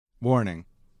Warning.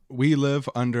 We live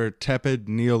under tepid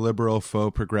neoliberal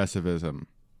faux progressivism.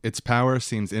 Its power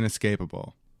seems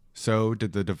inescapable. So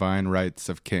did the divine rights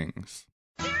of kings.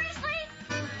 Seriously?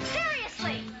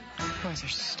 Seriously? Boys are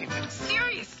stupid.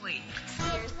 Seriously?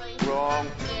 Wrong.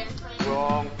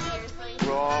 Wrong.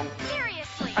 Wrong.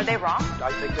 Seriously? Are they wrong?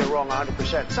 I think they're wrong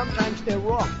 100%. Sometimes they're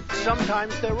wrong.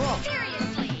 Sometimes they're wrong.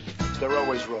 Seriously? They're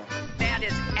always wrong. That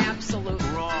is absolute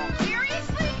Wrong.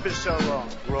 Seriously? It's so wrong.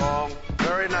 Wrong.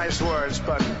 Very nice words,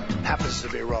 but happens to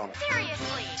be wrong.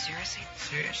 Seriously?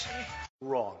 Seriously?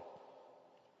 Wrong.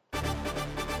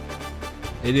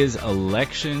 It is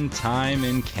election time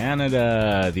in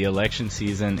Canada. The election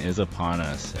season is upon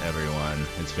us, everyone.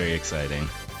 It's very exciting.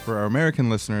 For our American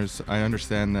listeners, I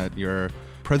understand that your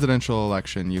presidential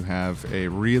election, you have a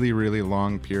really, really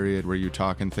long period where you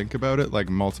talk and think about it, like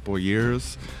multiple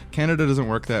years. Canada doesn't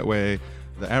work that way.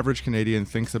 The average Canadian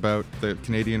thinks about the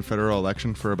Canadian federal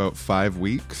election for about 5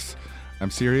 weeks. I'm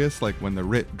serious, like when the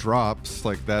writ drops,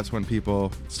 like that's when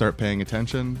people start paying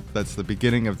attention. That's the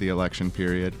beginning of the election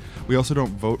period. We also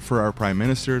don't vote for our prime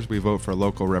ministers, we vote for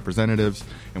local representatives,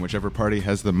 and whichever party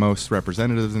has the most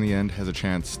representatives in the end has a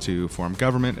chance to form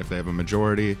government. If they have a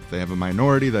majority, if they have a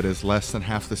minority that is less than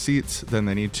half the seats, then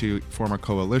they need to form a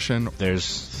coalition.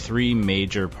 There's three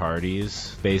major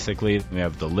parties, basically. We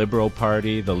have the Liberal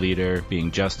Party, the leader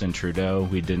being Justin Trudeau.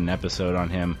 We did an episode on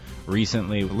him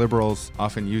recently. Liberals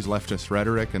often use leftist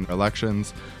rhetoric in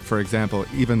elections. For example,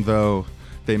 even though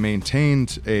they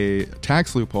maintained a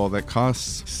tax loophole that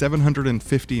costs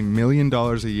 $750 million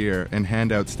a year in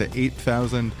handouts to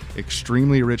 8,000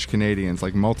 extremely rich Canadians,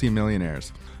 like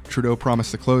multimillionaires. Trudeau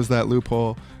promised to close that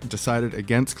loophole, decided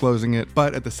against closing it,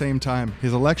 but at the same time,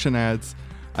 his election ads,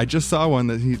 I just saw one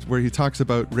where he talks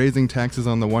about raising taxes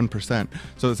on the 1%.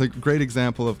 So it's a great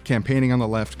example of campaigning on the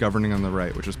left, governing on the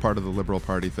right, which is part of the Liberal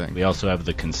Party thing. We also have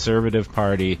the Conservative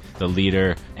Party, the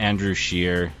leader, Andrew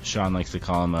Scheer. Sean likes to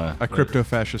call him a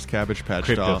crypto-fascist Cabbage Patch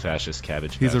doll. Crypto-fascist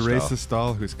Cabbage Patch He's a doll. racist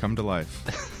doll who's come to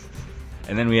life.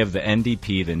 And then we have the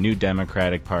NDP, the New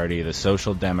Democratic Party, the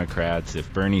Social Democrats.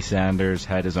 If Bernie Sanders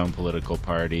had his own political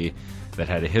party that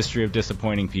had a history of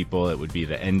disappointing people, it would be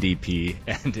the NDP,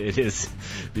 and it is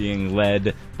being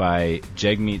led by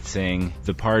Jagmeet Singh.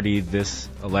 The party this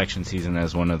election season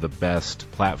has one of the best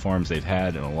platforms they've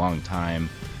had in a long time.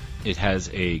 It has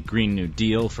a Green New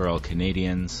Deal for all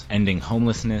Canadians, ending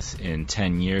homelessness in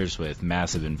 10 years with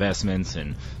massive investments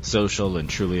in social and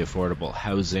truly affordable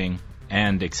housing,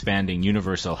 and expanding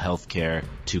universal health care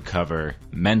to cover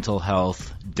mental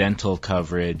health, dental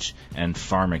coverage, and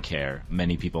pharmacare.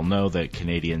 Many people know that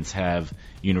Canadians have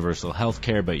universal health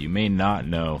care, but you may not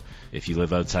know, if you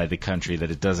live outside the country,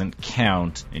 that it doesn't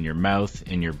count in your mouth,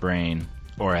 in your brain,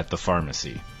 or at the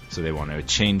pharmacy. So they want to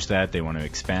change that, they want to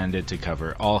expand it to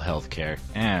cover all healthcare,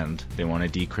 and they want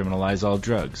to decriminalize all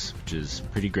drugs, which is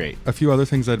pretty great. A few other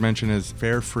things I'd mention is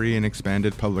fair, free, and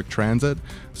expanded public transit.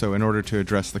 So in order to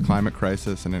address the climate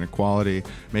crisis and inequality,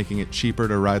 making it cheaper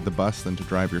to ride the bus than to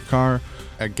drive your car.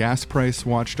 A gas price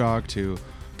watchdog to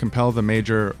compel the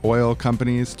major oil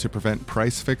companies to prevent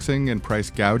price fixing and price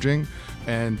gouging.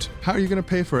 And how are you going to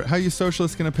pay for it? How are you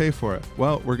socialists going to pay for it?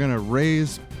 Well, we're going to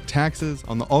raise taxes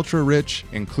on the ultra-rich,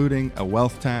 including a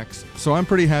wealth tax. So I'm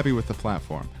pretty happy with the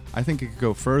platform. I think it could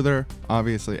go further.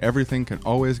 Obviously, everything can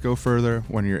always go further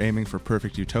when you're aiming for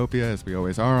perfect utopia, as we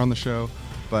always are on the show.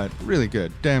 But really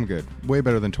good, damn good. Way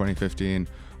better than 2015.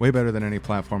 Way better than any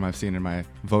platform I've seen in my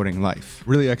voting life.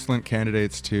 Really excellent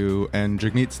candidates too, and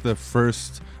Jagmeet's the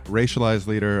first racialized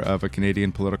leader of a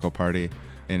Canadian political party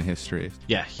in history.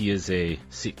 Yeah, he is a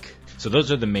Sikh. So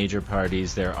those are the major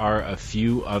parties. There are a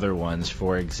few other ones.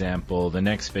 For example, the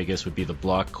next biggest would be the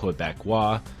Bloc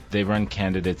Québécois. They run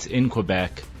candidates in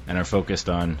Quebec and are focused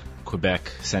on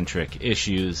Quebec-centric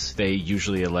issues. They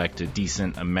usually elect a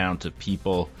decent amount of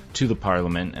people to the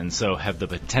parliament and so have the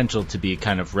potential to be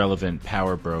kind of relevant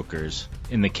power brokers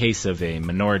in the case of a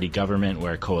minority government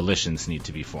where coalitions need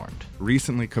to be formed.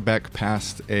 Recently, Quebec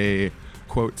passed a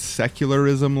quote,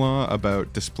 secularism law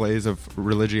about displays of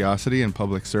religiosity in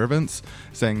public servants,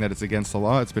 saying that it's against the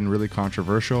law. It's been really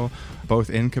controversial, both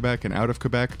in Quebec and out of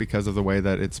Quebec, because of the way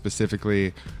that it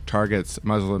specifically targets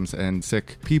Muslims and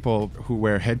Sikh people who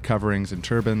wear head coverings and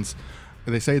turbans.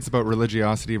 They say it's about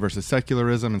religiosity versus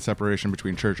secularism and separation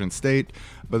between church and state,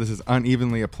 but this is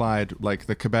unevenly applied. Like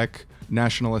the Quebec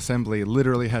National Assembly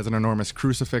literally has an enormous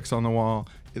crucifix on the wall.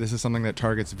 This is something that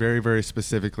targets very, very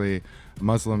specifically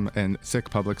Muslim and Sikh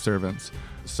public servants.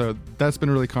 So that's been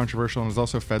really controversial and has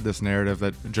also fed this narrative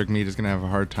that Jagmeet is going to have a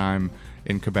hard time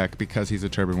in Quebec because he's a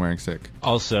turban-wearing Sikh.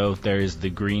 Also, there is the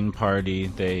Green Party.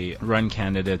 They run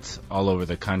candidates all over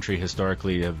the country.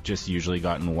 Historically, have just usually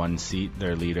gotten one seat.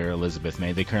 Their leader, Elizabeth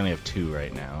May, they currently have two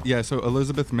right now. Yeah, so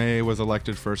Elizabeth May was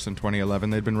elected first in 2011.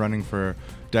 They'd been running for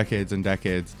decades and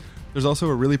decades. There's also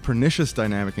a really pernicious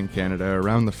dynamic in Canada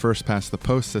around the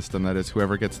first-past-the-post system. That is,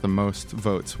 whoever gets the most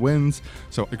votes wins.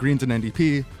 So the Greens and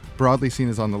NDP, broadly seen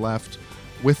as on the left,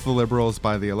 with the Liberals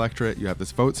by the electorate. You have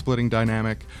this vote-splitting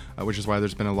dynamic, which is why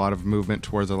there's been a lot of movement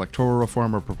towards electoral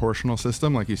reform or proportional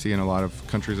system, like you see in a lot of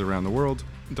countries around the world.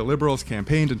 The Liberals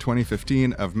campaigned in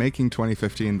 2015 of making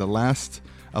 2015 the last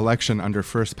election under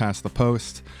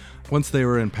first-past-the-post. Once they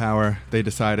were in power, they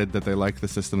decided that they liked the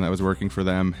system that was working for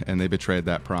them, and they betrayed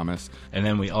that promise. And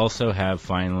then we also have,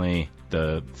 finally,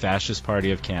 the Fascist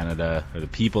Party of Canada, or the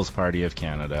People's Party of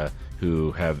Canada,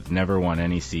 who have never won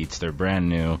any seats. They're brand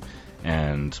new,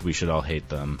 and we should all hate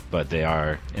them, but they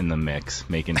are in the mix,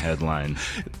 making headlines.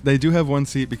 They do have one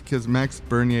seat because Max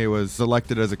Bernier was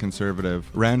elected as a Conservative,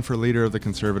 ran for leader of the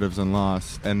Conservatives and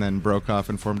lost, and then broke off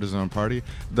and formed his own party.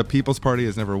 The People's Party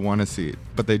has never won a seat,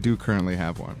 but they do currently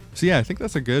have one. So yeah, I think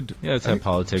that's a good... Yeah, that's how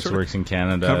politics works in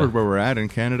Canada. Covered where we're at in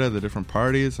Canada, the different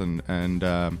parties, and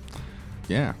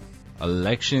yeah.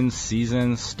 Election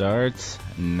season starts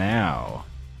now.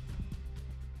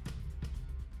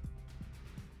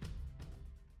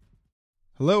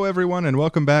 Hello, everyone, and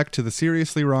welcome back to the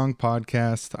Seriously Wrong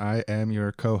podcast. I am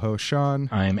your co-host, Sean.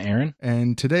 I'm Aaron.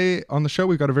 And today on the show,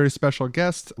 we've got a very special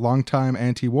guest, longtime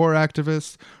anti-war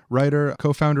activist, writer,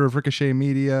 co-founder of Ricochet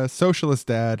Media, socialist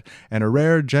dad, and a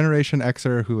rare Generation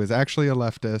Xer who is actually a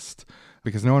leftist,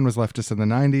 because no one was leftist in the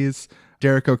 90s.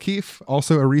 Derek O'Keefe,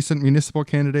 also a recent municipal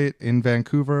candidate in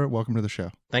Vancouver. Welcome to the show.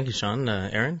 Thank you, Sean.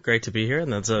 Aaron, great to be here,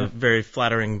 and that's a very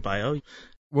flattering bio.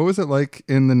 What was it like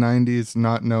in the 90s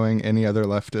not knowing any other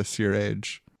leftists your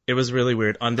age? It was really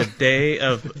weird. On the day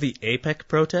of the APEC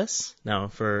protests, now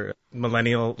for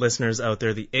millennial listeners out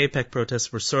there, the APEC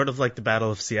protests were sort of like the Battle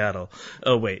of Seattle.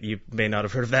 Oh, wait, you may not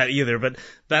have heard of that either, but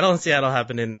Battle of Seattle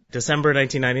happened in December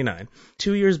 1999.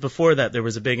 2 years before that, there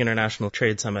was a big international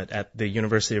trade summit at the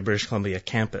University of British Columbia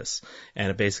campus,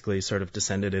 and it basically sort of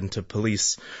descended into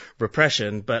police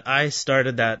repression. But I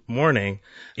started that morning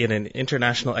in an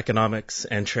international economics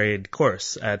and trade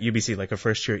course at UBC, like a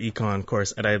first-year econ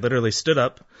course, and I literally stood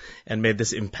up and made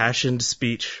this impassioned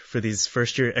speech for these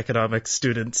first-year economics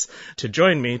students to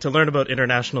join me to learn about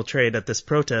international trade at this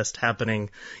protest happening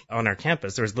on our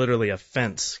campus. There was literally a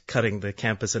fence cutting the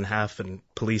campus in half and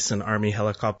police and army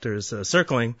helicopters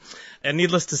circling. And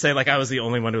needless to say, I was the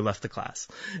only one who left the class.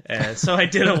 So I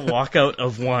did a walkout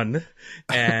of one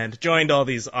and joined all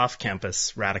these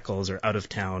off-campus radicals or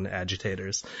out-of-town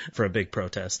agitators for a big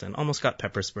protest and almost got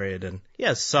pepper sprayed and,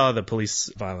 saw the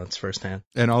police violence firsthand.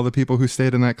 And all the people who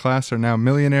stayed in that class are now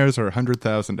millionaires or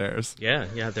 100,000-aires.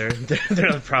 Yeah,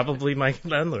 they're probably my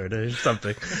landlord or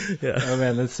something. Yeah. Oh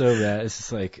man, that's so bad. It's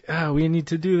just like, we need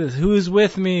to do this. Who's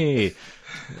with me?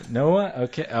 No one?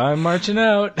 Okay, I'm marching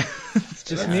out. It's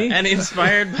just me. And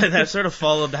inspired by that, sort of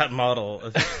followed that model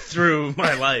through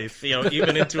my life,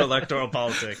 even into electoral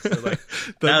politics. So that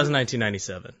was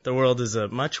 1997. The world is a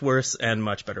much worse and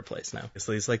much better place now.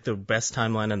 It's like the best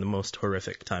timeline and the most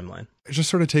horrific timeline. I just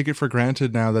sort of take it for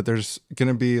granted now that there's going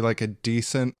to be a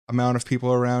decent amount of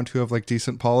people around who have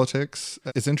decent politics.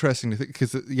 It's interesting to think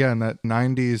because, in that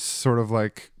 90s sort of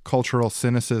cultural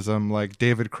cynicism,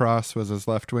 David Cross was as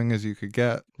left-wing as you could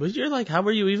get. But you're how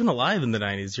were you even alive in the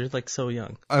 90s? You're so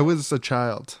young. I was a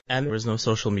child. And there was no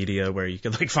social media where you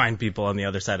could find people on the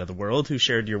other side of the world who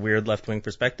shared your weird left-wing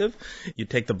perspective. You'd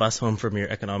take the bus home from your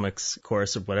economics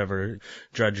course or whatever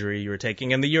drudgery you were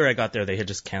taking. And the year I got there, they had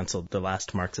just canceled the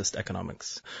last Marxist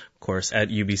economics course at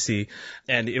UBC.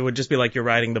 And it would just be you're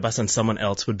riding the bus and someone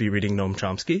else would be reading Noam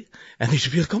Chomsky. And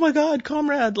you'd be oh my God,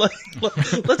 comrade,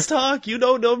 let's talk.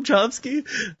 Noam Chomsky.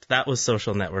 That was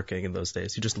social networking in those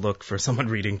days. You just look for someone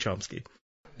reading Chomsky.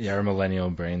 Yeah, our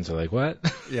millennial brains are what?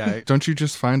 Yeah. Don't you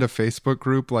just find a Facebook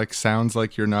group sounds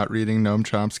like you're not reading Noam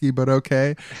Chomsky, but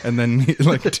okay? And then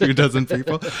 2 dozen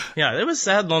people? Yeah, it was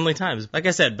sad, lonely times. Like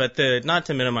I said, but not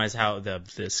to minimize how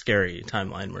the scary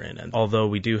timeline we're in. And although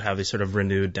we do have these sort of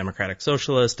renewed democratic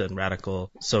socialist and radical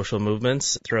social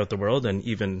movements throughout the world, and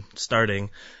even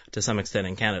starting to some extent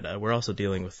in Canada, we're also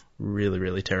dealing with really,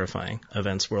 really terrifying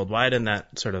events worldwide, and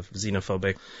that sort of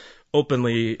xenophobic,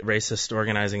 openly racist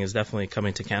organizing is definitely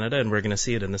coming to Canada, and we're going to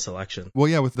see it in this election. Well,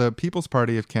 yeah, with the People's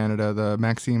Party of Canada, the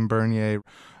Maxime Bernier,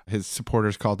 His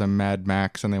supporters called him Mad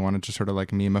Max, and they wanted to sort of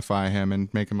like memify him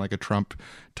and make him like a Trump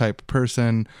type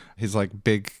person. His like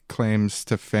big claims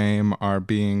to fame are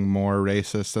being more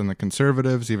racist than the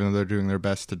conservatives, even though they're doing their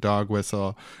best to dog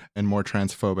whistle, and more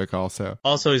transphobic also.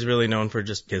 Also, he's really known for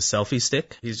just his selfie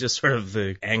stick. He's just sort of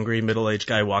the angry middle-aged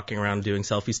guy walking around doing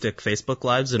selfie stick Facebook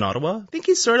lives in Ottawa. I think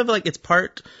he's sort of like, it's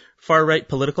part far-right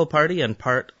political party and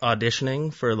part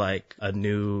auditioning for like a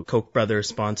new Koch brothers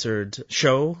sponsored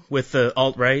show with the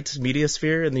alt-right media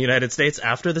sphere in the United States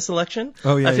after this election.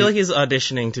 Oh, yeah, I feel like he's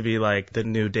auditioning to be like the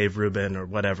new Dave Rubin or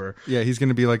whatever. Yeah, he's going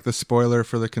to be like the spoiler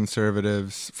for the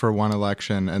conservatives for one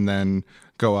election and then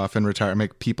go off and retire,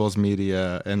 make People's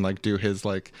Media and like do his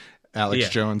like Alex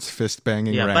Jones fist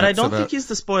banging rants. But I don't think he's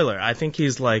the spoiler. I think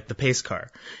he's like the pace car.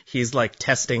 He's like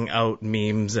testing out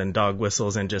memes and dog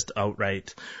whistles and just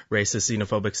outright racist,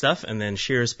 xenophobic stuff, and then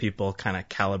Scheer's people kind of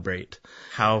calibrate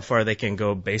how far they can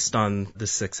go based on the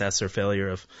success or failure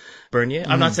of Bernier.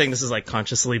 I'm not saying this is like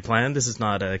consciously planned. This is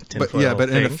not a tinfoil but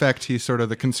thing. in effect, he's sort of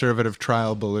the conservative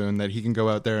trial balloon that he can go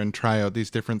out there and try out these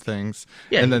different things.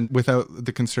 Yeah. And then without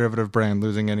the conservative brand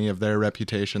losing any of their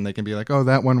reputation, they can be like, oh,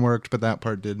 that one worked, but that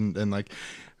part didn't. And like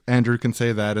Andrew can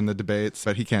say that in the debates,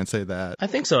 but he can't say that. I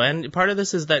think so. And part of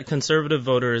this is that conservative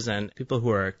voters and people who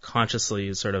are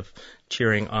consciously sort of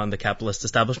cheering on the capitalist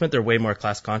establishment, they're way more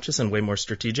class conscious and way more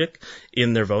strategic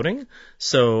in their voting.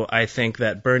 So I think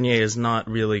that Bernier is not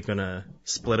really going to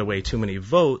split away too many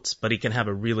votes, but he can have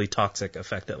a really toxic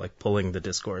effect at like pulling the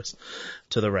discourse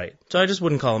to the right. So I just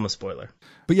wouldn't call him a spoiler.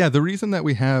 But yeah, the reason that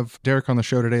we have Derek on the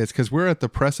show today is because we're at the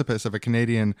precipice of a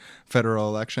Canadian federal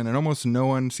election, and almost no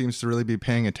one seems to really be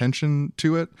paying attention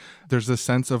to it. There's this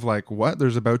sense of like, what?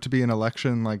 There's about to be an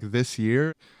election like this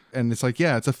year? And it's like,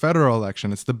 yeah, it's a federal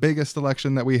election. It's the biggest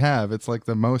election that we have. It's like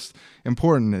the most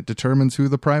important. It determines who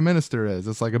the prime minister is.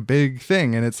 It's like a big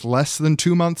thing, and it's less than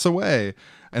 2 months away.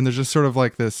 And there's just sort of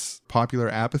like this popular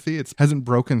apathy. It hasn't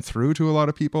broken through to a lot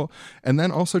of people. And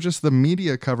then also just the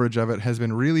media coverage of it has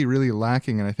been really, really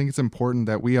lacking. And I think it's important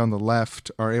that we on the left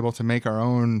are able to make our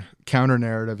own counter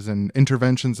narratives and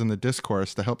interventions in the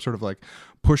discourse to help sort of like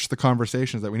push the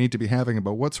conversations that we need to be having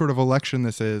about what sort of election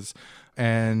this is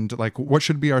and like what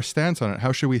should be our stance on it.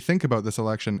 How should we think about this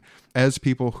election as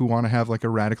people who want to have like a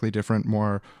radically different,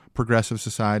 more progressive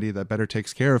society that better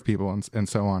takes care of people and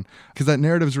so on, because that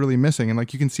narrative is really missing. And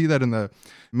like you can see that in the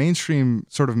mainstream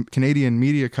sort of Canadian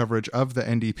media coverage of the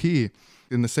NDP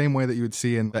in the same way that you would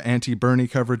see in the anti-Bernie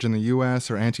coverage in the US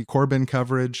or anti-Corbyn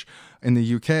coverage in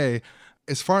the UK.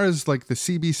 As far as like the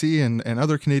CBC and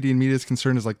other Canadian media is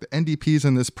concerned, is like the NDP's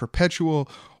in this perpetual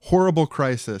horrible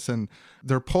crisis, and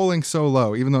they're polling so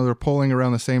low, even though they're polling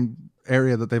around the same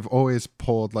area that they've always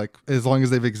polled, like as long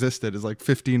as they've existed, is like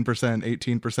 15%,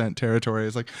 18% territory.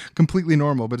 Is like completely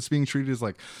normal, but it's being treated as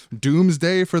like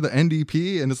doomsday for the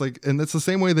NDP. And it's like, and it's the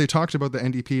same way they talked about the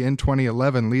NDP in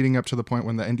 2011, leading up to the point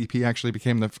when the NDP actually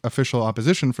became the official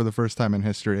opposition for the first time in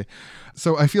history.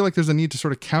 So I feel like there's a need to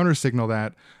sort of counter signal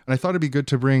that. And I thought it'd be good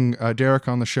to bring Derek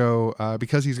on the show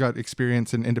because he's got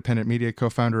experience in independent media,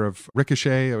 co-founder of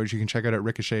Ricochet, which you can check out at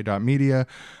ricochet.media,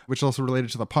 which is also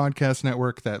related to the podcast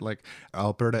network that like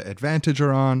Alberta Advantage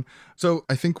are on. So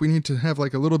I think we need to have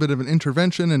like a little bit of an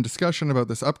intervention and discussion about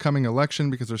this upcoming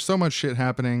election because there's so much shit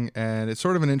happening and it's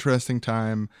sort of an interesting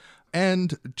time.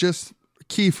 And just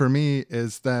key for me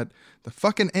is that the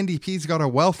fucking NDP's got a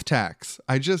wealth tax.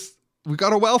 We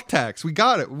got a wealth tax. We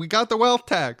got it. We got the wealth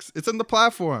tax. It's in the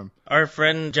platform. Our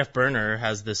friend Jeff Berner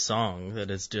has this song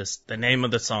that is just, the name of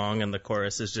the song and the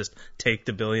chorus is just "Take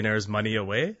the Billionaire's Money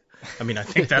Away." I mean, I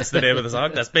think that's the name of the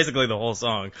song. That's basically the whole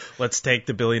song. Let's take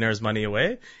the billionaire's money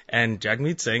away. And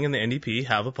Jagmeet Singh and the NDP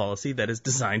have a policy that is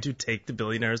designed to take the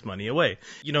billionaire's money away.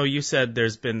 You know, you said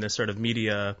there's been this sort of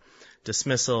media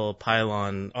dismissal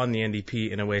pylon on the NDP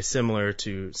in a way similar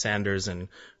to Sanders and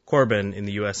Corbyn in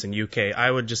the US and UK. I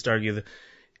would just argue that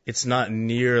it's not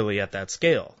nearly at that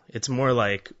scale. It's more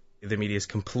like the media is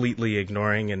completely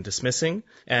ignoring and dismissing.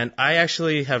 And I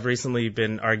actually have recently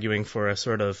been arguing for a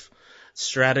sort of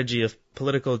strategy of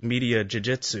political media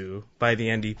jiu-jitsu by the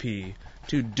NDP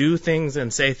to do things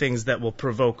and say things that will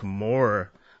provoke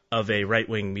more of a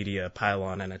right-wing media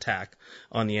pylon and attack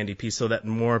on the NDP so that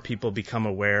more people become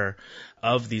aware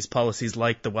of these policies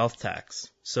like the wealth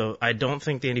tax. So I don't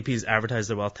think the NDP's advertised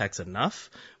the wealth tax enough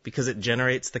because it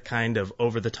generates the kind of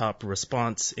over-the-top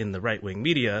response in the right-wing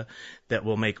media that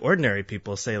will make ordinary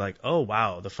people say like, oh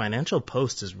wow, the Financial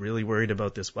Post is really worried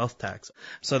about this wealth tax.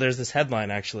 So there's this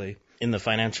headline actually in the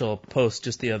Financial Post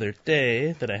just the other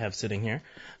day that I have sitting here.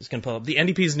 I'm just going to pull up. The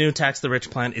NDP's new tax the rich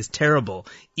plan is terrible,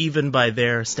 even by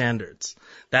their standards.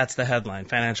 That's the headline,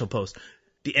 Financial Post.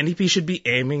 The NDP should be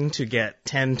aiming to get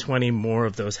 10, 20 more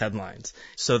of those headlines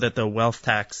so that the wealth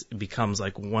tax becomes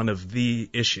like one of the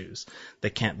issues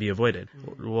that can't be avoided.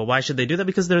 Well, why should they do that?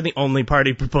 Because they're the only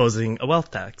party proposing a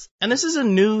wealth tax. And this is a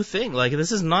new thing. Like,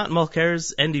 this is not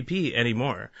Mulcair's NDP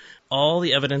anymore. All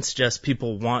the evidence suggests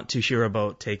people want to hear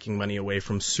about taking money away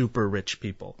from super rich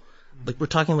people. Like, we're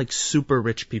talking like super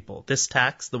rich people. This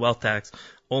tax, the wealth tax,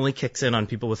 only kicks in on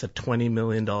people with a $20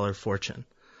 million fortune.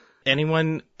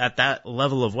 Anyone at that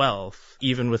level of wealth,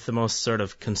 even with the most sort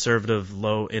of conservative,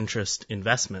 low interest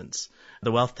investments,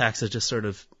 the wealth tax is just sort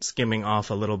of skimming off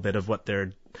a little bit of what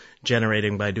they're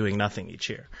generating by doing nothing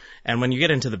each year. And when you get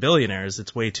into the billionaires,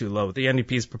 it's way too low. The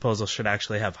NDP's proposal should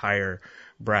actually have higher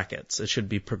brackets. It should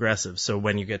be progressive. So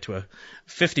when you get to a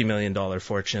 $50 million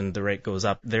fortune, the rate goes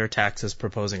up. Their tax is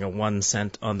proposing a 1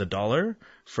 cent on the dollar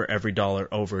for every dollar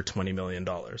over $20 million.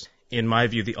 In my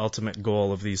view, the ultimate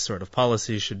goal of these sort of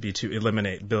policies should be to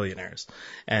eliminate billionaires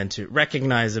and to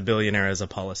recognize a billionaire as a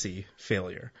policy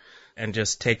failure and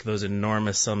just take those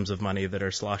enormous sums of money that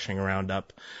are sloshing around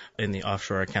up in the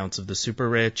offshore accounts of the super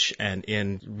rich and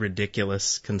in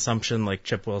ridiculous consumption like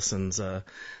Chip Wilson's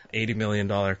 $80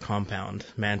 million compound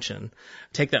mansion.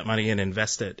 Take that money and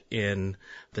invest it in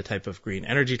the type of green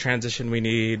energy transition we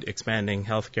need, expanding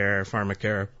healthcare,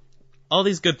 pharmacare, all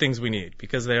these good things we need,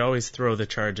 because they always throw the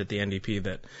charge at the NDP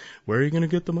that, where are you going to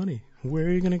get the money? Where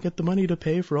are you going to get the money to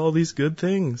pay for all these good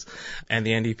things? And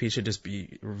the NDP should just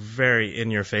be very in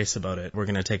your face about it. We're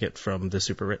going to take it from the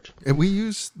super rich. We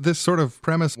use this sort of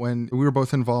premise when we were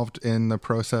both involved in the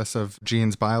process of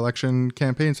Gene's by-election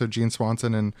campaign. So Gene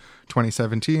Swanson in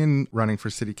 2017 running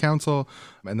for city council,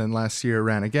 and then last year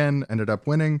ran again, ended up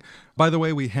winning. By the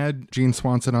way, we had Gene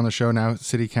Swanson on the show, now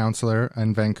city councillor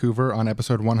in Vancouver, on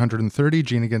episode 130,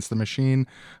 Gene Against the Machine.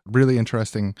 Really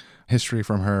interesting history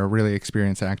from her, really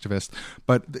experienced activist.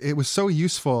 But it was so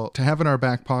useful to have in our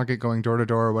back pocket going door to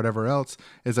door or whatever else,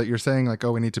 is that you're saying like,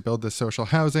 oh, we need to build this social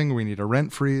housing, we need a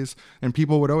rent freeze. And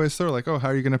people would always throw like, oh, how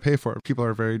are you going to pay for it? People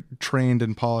are very trained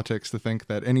in politics to think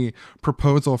that any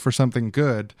proposal for something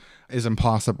good is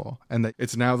impossible, and that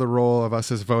it's now the role of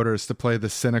us as voters to play the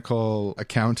cynical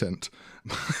accountant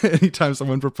anytime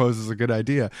someone proposes a good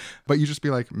idea. But you just be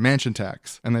like, mansion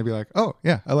tax, and they'd be like, oh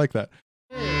yeah, I like that.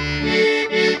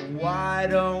 Why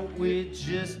don't we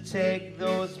just take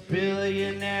those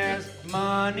billionaires'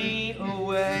 money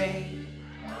away?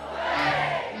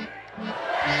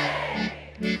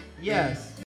 Yes.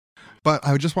 But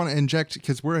I just want to inject,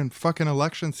 because we're in fucking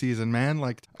election season, man.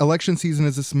 Like, election season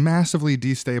is this massively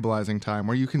destabilizing time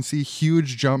where you can see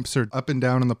huge jumps or up and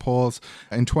down in the polls.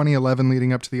 In 2011,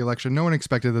 leading up to the election, no one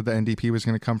expected that the NDP was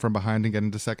going to come from behind and get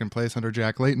into second place under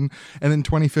Jack Layton. And in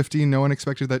 2015, no one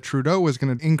expected that Trudeau was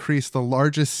going to increase the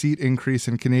largest seat increase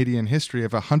in Canadian history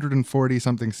of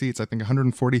 140-something seats, I think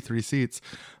 143 seats,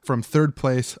 from third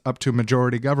place up to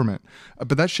majority government.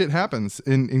 But that shit happens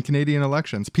in Canadian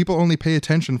elections. People only pay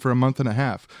attention for a month and a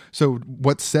half. So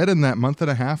what's said in that month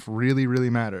and a half really, really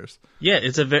matters. Yeah,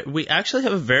 we actually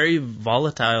have a very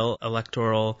volatile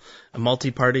electoral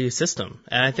multi-party system.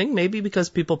 And I think maybe because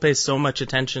people pay so much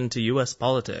attention to U.S.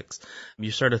 politics,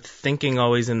 you're sort of thinking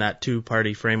always in that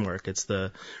two-party framework. It's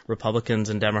the Republicans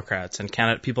and Democrats, and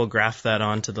people graft that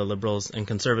onto the Liberals and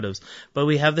Conservatives. But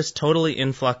we have this totally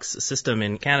influx system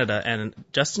in Canada, and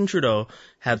Justin Trudeau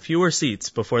had fewer seats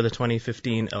before the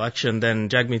 2015 election than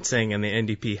Jagmeet Singh and the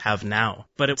NDP have now.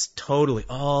 But it's totally,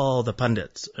 all the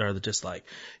pundits are just like,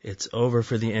 it's over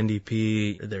for the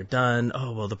NDP, they're done,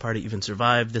 oh, well, the party even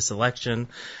survived this election.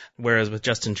 Whereas with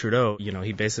Justin Trudeau,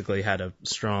 he basically had a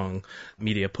strong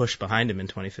media push behind him in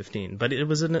 2015. But it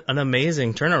was an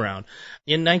amazing turnaround.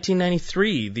 In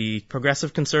 1993, the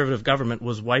Progressive Conservative government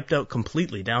was wiped out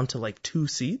completely, down to like 2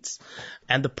 seats.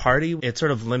 And the party, it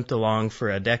sort of limped along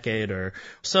for a decade or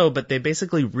so, but they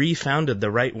basically refounded the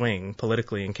right wing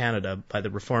politically in Canada by the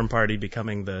Reform Party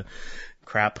becoming the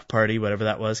CRAP party, whatever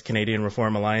that was, Canadian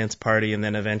Reform Alliance Party, and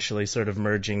then eventually sort of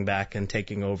merging back and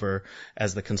taking over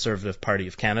as the Conservative Party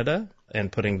of Canada and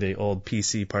putting the old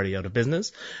PC party out of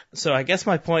business. So I guess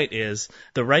my point is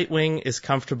the right wing is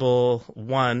comfortable,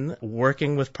 one,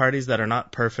 working with parties that are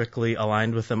not perfectly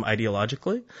aligned with them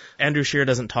ideologically. Andrew Scheer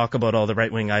doesn't talk about all the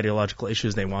right wing ideological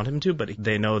issues they want him to, but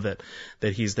they know that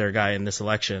he's their guy in this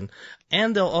election.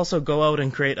 And they'll also go out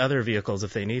and create other vehicles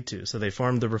if they need to. So they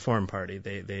formed the Reform Party.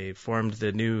 They formed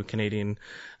the new Canadian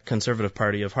Conservative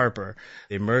Party of Harper.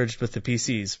 They merged with the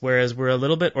PCs, whereas we're a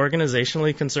little bit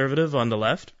organizationally conservative on the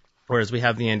left, whereas we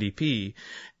have the NDP.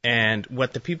 And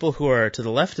what the people who are to the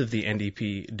left of the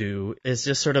NDP do is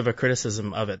just sort of a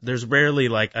criticism of it. There's rarely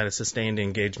like a sustained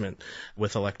engagement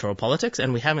with electoral politics,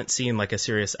 and we haven't seen like a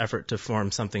serious effort to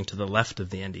form something to the left of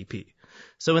the NDP.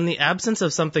 So in the absence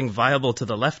of something viable to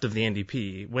the left of the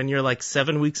NDP, when you're like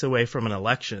 7 weeks away from an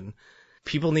election,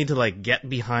 people need to like get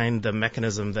behind the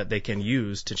mechanism that they can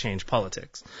use to change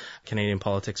politics. Canadian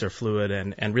politics are fluid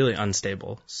and really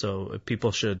unstable. So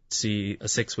people should see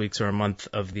 6 weeks or a month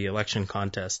of the election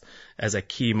contest as a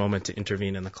key moment to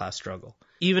intervene in the class struggle.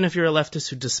 Even if you're a leftist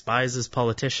who despises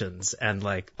politicians and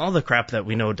like all the crap that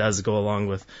we know does go along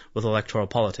with electoral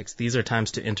politics, these are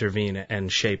times to intervene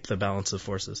and shape the balance of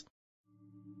forces.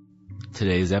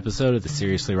 Today's episode of the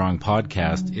Seriously Wrong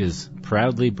podcast is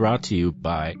proudly brought to you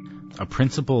by a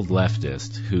principled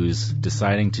leftist who's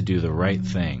deciding to do the right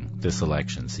thing this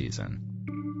election season.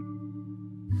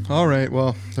 All right,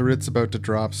 well, the writ's about to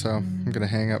drop, so I'm going to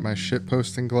hang up my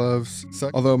shitposting gloves.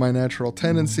 So, although my natural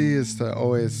tendency is to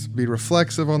always be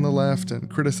reflexive on the left and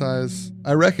criticize,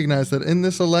 I recognize that in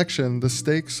this election, the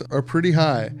stakes are pretty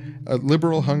high. A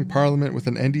liberal-hung parliament with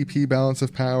an NDP balance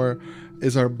of power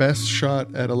is our best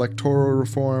shot at electoral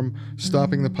reform,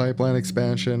 stopping the pipeline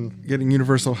expansion, getting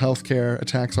universal health care, a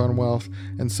tax on wealth,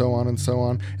 and so on and so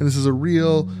on. And this is a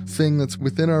real thing that's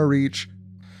within our reach.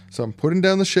 So I'm putting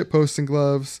down the shitposting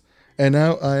gloves, and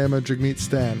now I am a Jagmeet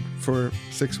stan for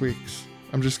 6 weeks.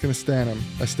 I'm just going to stan him.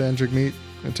 I stan Jagmeet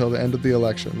until the end of the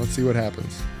election. Let's see what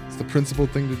happens. It's the principled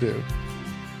thing to do.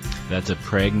 That's a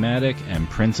pragmatic and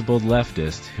principled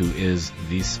leftist who is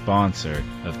the sponsor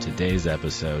of today's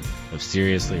episode of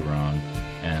Seriously Wrong.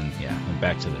 And yeah,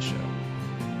 back to the show.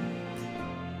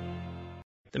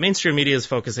 The mainstream media is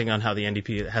focusing on how the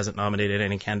NDP hasn't nominated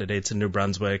any candidates in New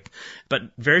Brunswick, but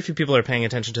very few people are paying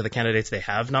attention to the candidates they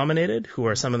have nominated, who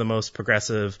are some of the most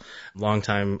progressive,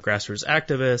 longtime grassroots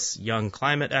activists, young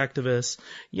climate activists.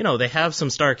 You know, they have some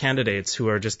star candidates who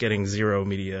are just getting zero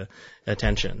media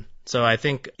attention. So I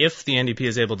think if the NDP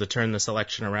is able to turn this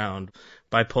election around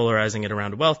by polarizing it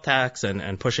around a wealth tax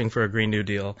and pushing for a Green New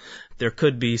Deal, there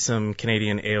could be some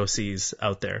Canadian AOCs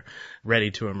out there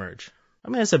ready to emerge. I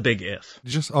mean, it's a big if.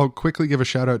 I'll quickly give a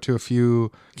shout out to a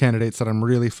few candidates that I'm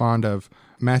really fond of.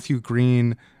 Matthew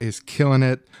Green is killing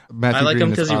it. I like him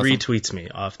because he retweets me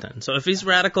often. So if he's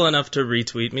radical enough to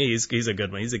retweet me, he's a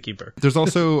good one. He's a keeper. There's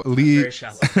also Lee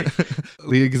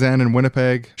Exan in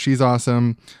Winnipeg. She's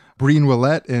awesome. Breen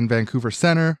Willette in Vancouver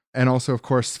Centre. And also, of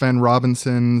course, Sven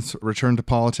Robinson's return to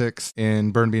politics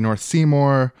in Burnaby North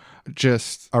Seymour.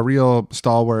 Just a real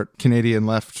stalwart Canadian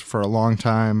left for a long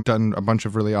time. Done a bunch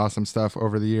of really awesome stuff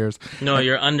over the years. No,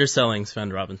 you're underselling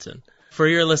Sven Robinson. For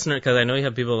your listener, because I know you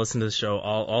have people listen to the show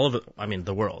all over,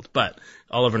 the world, but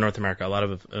all over North America, a lot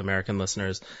of American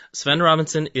listeners. Sven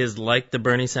Robinson is like the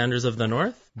Bernie Sanders of the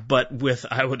North, but with,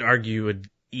 I would argue, an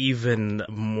even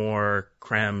more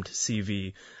crammed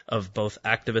CV of both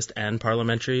activist and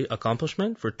parliamentary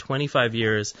accomplishment. For 25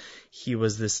 years, he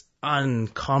was this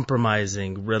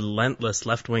uncompromising, relentless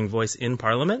left-wing voice in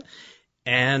Parliament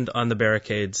and on the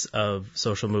barricades of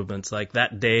social movements. Like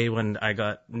that day when I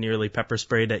got nearly pepper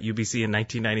sprayed at UBC in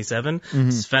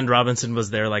 1997, Sven Robinson was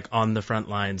there like on the front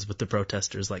lines with the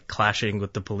protesters, like clashing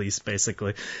with the police,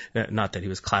 basically. Not that he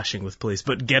was clashing with police,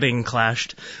 but getting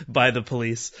clashed by the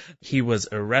police. He was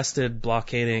arrested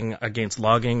blockading against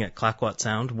logging at Clayoquot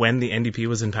Sound when the NDP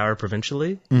was in power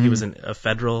provincially. He was a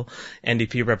federal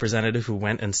NDP representative who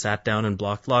went and sat down and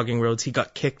blocked logging roads. He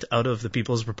got kicked out of the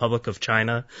People's Republic of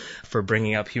China for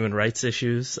bringing up human rights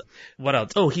issues. What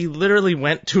else? Oh, he literally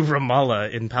went to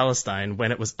Ramallah in Palestine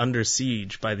when it was under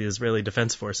siege by the Israeli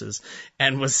Defense Forces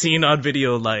and was seen on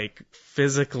video like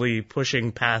physically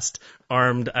pushing past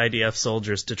armed IDF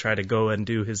soldiers to try to go and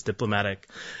do his diplomatic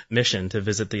mission to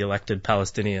visit the elected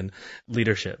Palestinian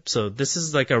leadership. So this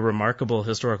is like a remarkable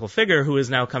historical figure who is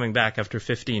now coming back after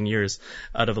 15 years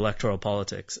out of electoral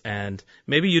politics. And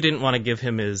maybe you didn't want to give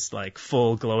him his like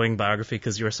full glowing biography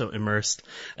because you're so immersed,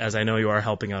 as I know you are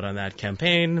helping out on that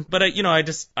campaign. But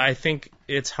I think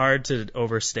it's hard to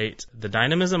overstate the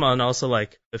dynamism, and also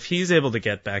like if he's able to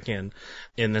get back in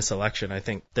this election, I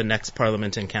think the next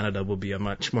parliament in Canada will be a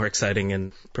much more exciting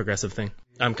and progressive thing.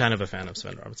 I'm kind of a fan of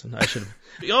Sven Robinson. Back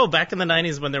in the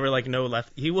 90s when there were like no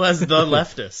left, he was the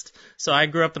leftist. So I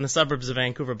grew up in the suburbs of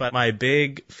Vancouver, but my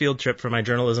big field trip for my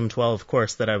Journalism 12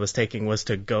 course that I was taking was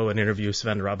to go and interview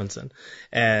Sven Robinson.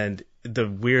 And the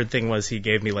weird thing was he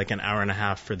gave me like an hour and a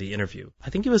half for the interview. I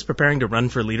think he was preparing to run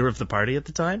for leader of the party at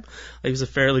the time. He was a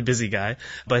fairly busy guy,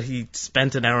 but he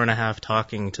spent an hour and a half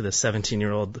talking to the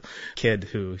 17-year-old kid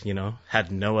who,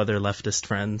 had no other leftist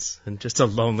friends and just a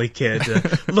lonely kid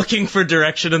looking for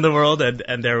direction in the world.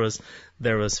 And there was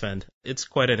there was Sven. It's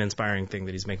quite an inspiring thing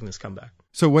that he's making this comeback.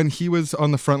 So when he was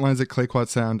on the front lines at Clayoquot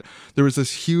Sound, there was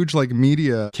this huge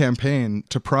media campaign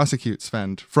to prosecute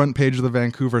Sven. Front page of the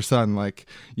Vancouver Sun,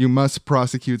 you must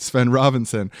prosecute Sven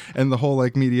Robinson. And the whole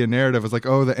media narrative was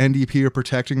oh, the NDP are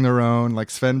protecting their own.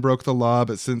 Sven broke the law,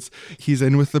 but since he's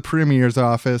in with the Premier's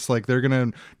office, they're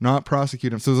going to not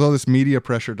prosecute him. So there's all this media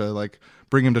pressure to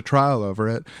bring him to trial over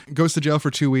it. Goes to jail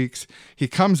for 2 weeks. He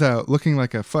comes out looking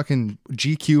like a fucking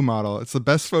GQ model. It's the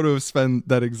best photo of Sven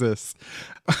that exists.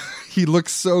 He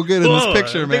looks so good in this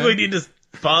picture, man. I think we need to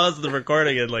pause the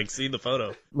recording and see the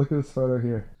photo. Look at this photo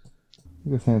here. Look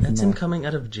at this handsome That's him man. coming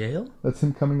out of jail? That's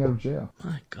him coming out of jail.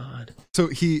 My God. So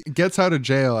he gets out of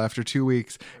jail after 2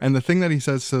 weeks, and the thing that he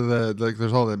says to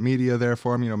there's all the media there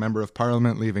for him, member of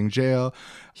parliament leaving jail.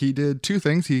 He did two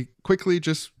things. He quickly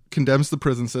just condemns the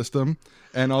prison system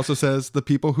and also says the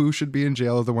people who should be in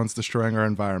jail are the ones destroying our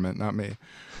environment, not me.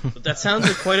 That sounds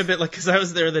quite a bit because I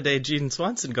was there the day Jean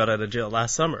Swanson got out of jail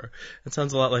last summer. It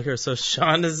sounds a lot like her. So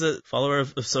Sean is a follower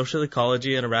of social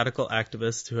ecology and a radical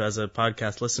activist who has a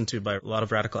podcast listened to by a lot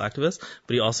of radical activists,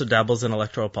 but he also dabbles in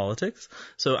electoral politics.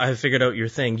 So I have figured out your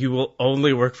thing. You will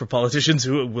only work for politicians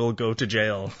who will go to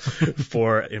jail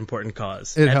for important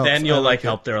cause. It and helps. then you'll I like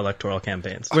help their electoral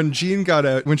campaigns. When Jean got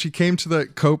out, when she came to the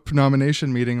COPE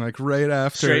nomination meeting, right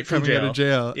after Straight from coming out of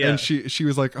jail, Yeah. and she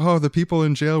was like, oh, the people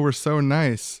in jail were so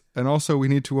nice. And also, we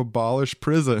need to abolish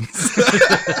prisons.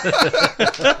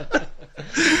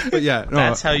 But yeah, no,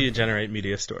 That's how you generate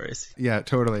media stories. yeah,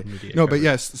 totally. Media No, but coverage.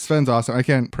 yes, Sven's awesome. I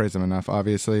can't praise him enough,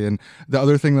 obviously. And the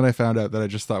other thing that I found out that I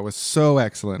just thought was so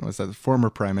excellent was that the former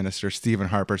Prime Minister Stephen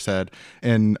Harper said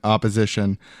in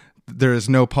opposition, there is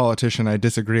no politician I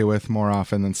disagree with more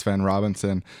often than Sven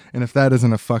Robinson. And if that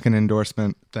isn't a fucking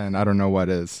endorsement, then I don't know what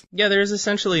is. Yeah, there is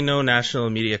essentially no national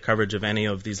media coverage of any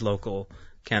of these local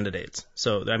candidates.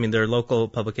 So, their local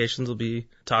publications will be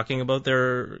talking about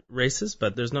their races,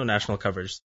 but there's no national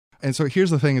coverage. And so here's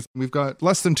the thing is we've got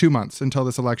less than 2 months until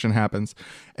this election happens.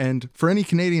 And for any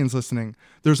Canadians listening,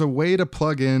 there's a way to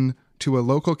plug in to a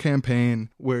local campaign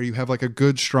where you have a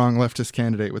good, strong leftist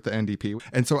candidate with the NDP.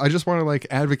 And so I just want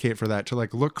to advocate for that, to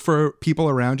look for people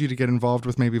around you to get involved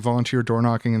with maybe volunteer door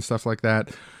knocking and stuff like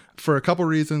that. For a couple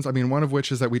reasons. One of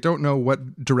which is that we don't know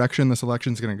what direction this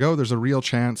election is going to go. There's a real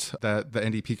chance that the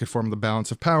NDP could form the balance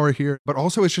of power here. But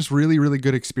also it's just really, really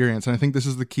good experience. And I think this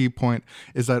is the key point,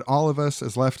 is that all of us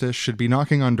as leftists should be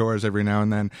knocking on doors every now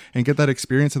and then and get that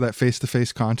experience of that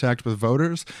face-to-face contact with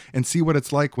voters and see what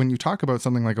it's like when you talk about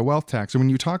something like a wealth tax or when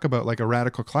you talk about a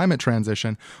radical climate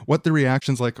transition, what the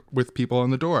reaction's like with people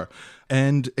on the door.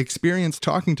 And experience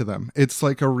talking to them. It's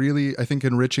a really, I think,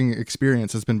 enriching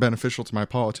experience. Has been beneficial to my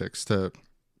politics to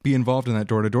be involved in that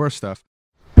door-to-door stuff.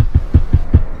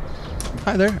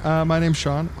 Hi there, my name's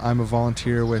Sean. I'm a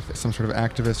volunteer with some sort of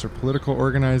activist or political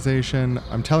organization.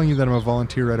 I'm telling you that I'm a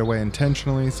volunteer right away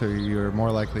intentionally, so you're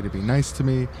more likely to be nice to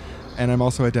me. And I'm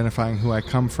also identifying who I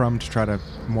come from to try to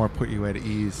more put you at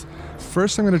ease.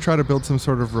 First, I'm going to try to build some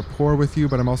sort of rapport with you,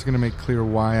 but I'm also going to make clear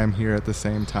why I'm here at the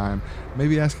same time.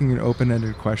 Maybe asking an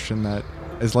open-ended question that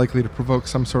is likely to provoke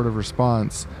some sort of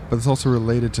response, but it's also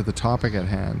related to the topic at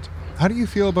hand. How do you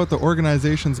feel about the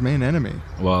organization's main enemy?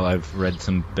 Well, I've read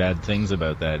some bad things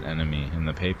about that enemy in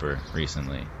the paper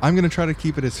recently. I'm going to try to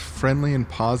keep it as friendly and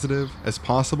positive as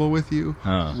possible with you,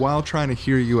 while trying to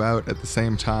hear you out at the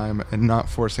same time and not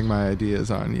forcing my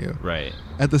ideas on you. Right.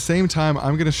 At the same time,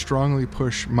 I'm going to strongly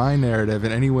push my narrative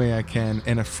in any way I can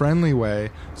in a friendly way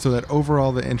so that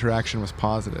overall the interaction was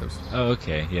positive. Oh,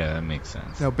 okay. Yeah, that makes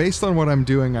sense. Now, based on what I'm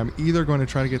doing, I'm either going to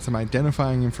try to get some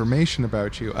identifying information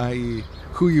about you, i.e.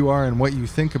 who you are and what you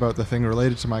think about the thing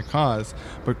related to my cause,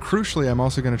 but crucially, I'm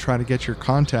also going to try to get your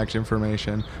contact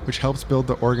information, which helps build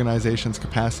the organization's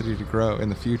capacity to grow in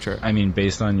the future.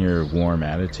 Based on your warm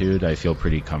attitude, I feel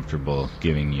pretty comfortable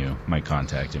giving you my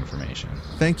contact information.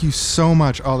 Thank you so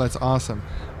much. Oh, that's awesome.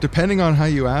 Depending on how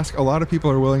you ask, a lot of people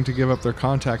are willing to give up their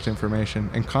contact information,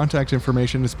 and contact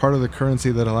information is part of the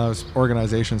currency that allows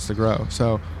organizations to grow.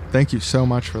 So thank you so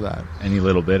much for that. Any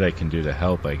little bit I can do to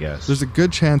help, I guess. There's a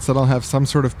good chance that I'll have some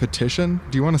sort of petition.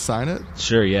 Do you want to sign it?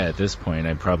 Sure, yeah. At this point,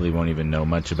 I probably won't even know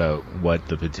much about what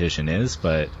the petition is,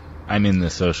 but I'm in the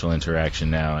social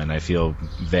interaction now, and I feel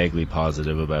vaguely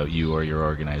positive about you or your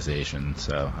organization,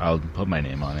 so I'll put my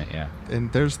name on it, yeah.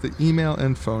 And there's the email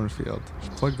and phone field.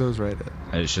 Just plug those right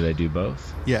in. Should I do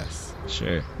both? Yes.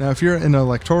 Sure. Now, if you're in an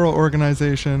electoral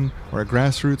organization or a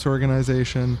grassroots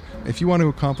organization, if you want to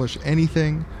accomplish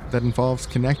anything that involves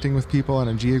connecting with people in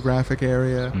a geographic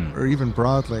area or even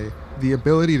broadly, the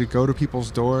ability to go to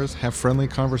people's doors, have friendly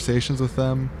conversations with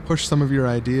them, push some of your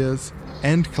ideas,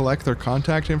 and collect their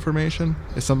contact information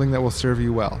is something that will serve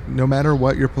you well. No matter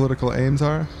what your political aims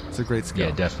are, it's a great skill.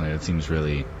 Yeah, definitely. It seems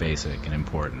really basic and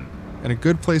important. And a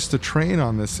good place to train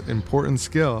on this important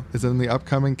skill is in the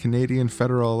upcoming Canadian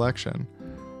federal election.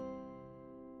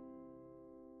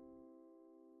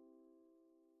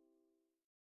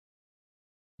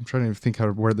 I'm trying to think how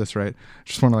to word this right. I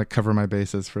just want to cover my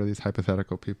bases for these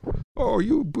hypothetical people. Oh,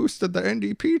 you boosted the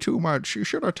NDP too much. You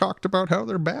should have talked about how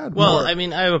they're bad. Well, more. I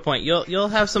mean, I have a point. You'll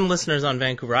have some listeners on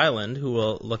Vancouver Island who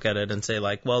will look at it and say,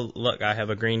 well, look, I have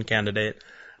a Green candidate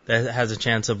that has a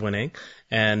chance of winning.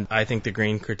 And I think the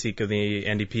Green critique of the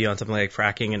NDP on something like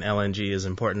fracking and LNG is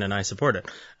important, and I support it.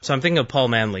 So I'm thinking of Paul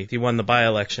Manley. He won the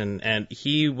by-election, and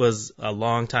he was a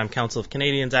long-time Council of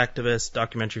Canadians activist,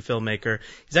 documentary filmmaker.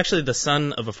 He's actually the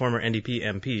son of a former NDP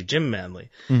MP, Jim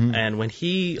Manley. Mm-hmm. And when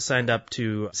he signed up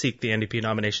to seek the NDP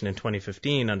nomination in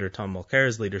 2015 under Tom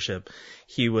Mulcair's leadership,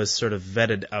 he was sort of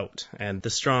vetted out. And the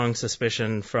strong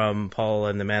suspicion from Paul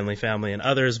and the Manley family and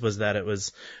others was that it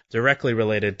was directly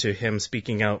related to him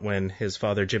speaking out when his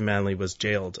father, Jim Manley, was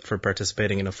jailed for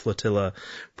participating in a flotilla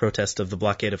protest of the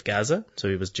blockade of Gaza. So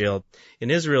he was jailed in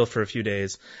Israel for a few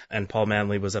days, and Paul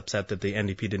Manley was upset that the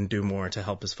NDP didn't do more to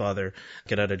help his father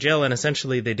get out of jail, and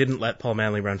essentially they didn't let Paul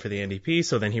Manley run for the NDP,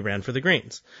 so then he ran for the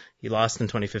Greens. He lost in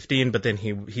 2015, but then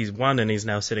he's won, and he's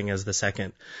now sitting as the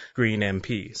second Green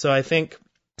MP. So I think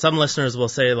some listeners will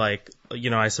say,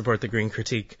 I support the Green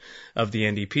critique of the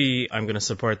NDP, I'm going to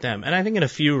support them. And I think in a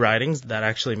few ridings that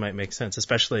actually might make sense,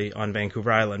 especially on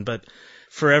Vancouver Island. But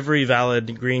for every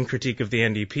valid Green critique of the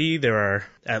NDP, there are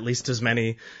at least as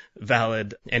many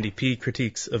valid NDP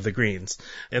critiques of the Greens.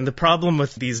 And the problem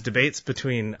with these debates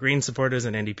between Green supporters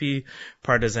and NDP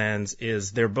partisans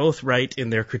is they're both right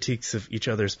in their critiques of each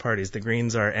other's parties. The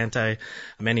Greens are anti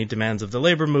many demands of the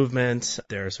labor movement.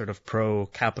 They're sort of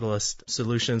pro-capitalist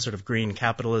solutions, sort of green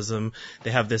capitalism.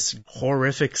 They have this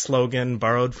horrific slogan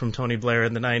borrowed from Tony Blair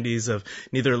in the 90s of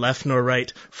neither left nor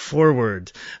right,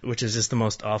 forward, which is just the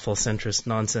most awful centrist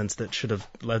nonsense that should have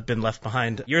been left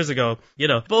behind years ago.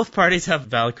 Both parties have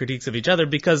valid critiques of each other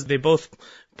because they both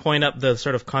point up the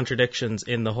sort of contradictions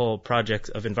in the whole project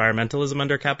of environmentalism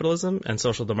under capitalism and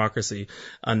social democracy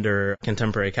under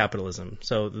contemporary capitalism.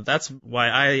 So that's why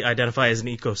I identify as an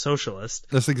eco-socialist.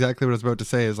 That's exactly what I was about to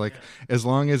say, is as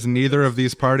long as neither of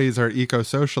these parties are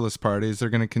eco-socialist parties, they're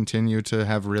going to continue to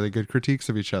have really good critiques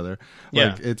of each other.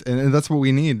 And that's what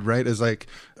we need, right? Is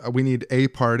we need a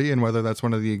party, and whether that's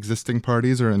one of the existing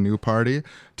parties or a new party,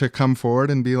 to come forward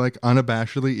and be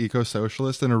unabashedly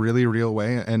eco-socialist in a really real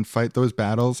way and fight those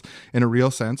battles in a real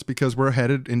sense, because we're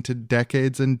headed into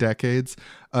decades and decades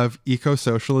of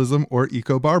eco-socialism or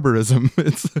eco-barbarism.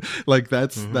 It's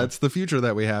that's the future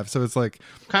that we have. So it's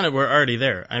kind of, we're already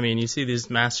there. I mean, you see these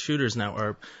mass shooters now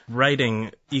are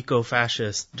writing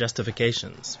eco-fascist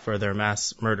justifications for their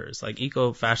mass murders.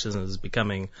 Eco-fascism is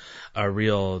becoming a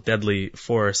real deadly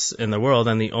force in the world,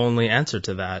 and the only answer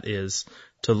to that is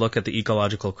to look at the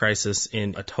ecological crisis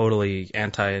in a totally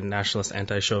anti-nationalist,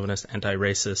 anti-chauvinist,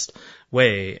 anti-racist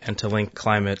way, and to link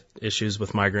climate issues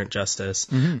with migrant justice.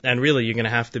 Mm-hmm. And really, you're going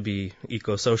to have to be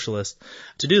eco-socialist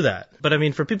to do that. But I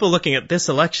mean, for people looking at this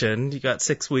election, you got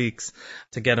 6 weeks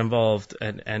to get involved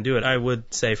and do it. I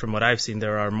would say, from what I've seen,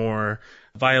 there are more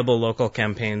viable local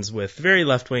campaigns with very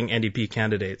left-wing NDP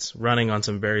candidates running on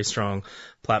some very strong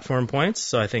platform points.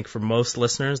 So I think for most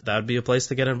listeners, that would be a place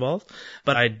to get involved.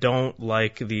 But I don't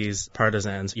like these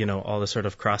partisans, all the sort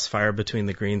of crossfire between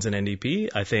the Greens and NDP.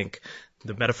 I think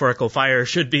the metaphorical fire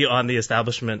should be on the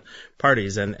establishment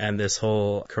parties and this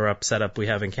whole corrupt setup we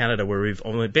have in Canada, where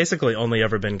we've basically only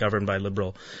ever been governed by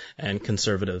Liberal and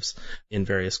Conservatives in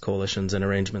various coalitions and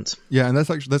arrangements. Yeah, and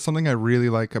that's something I really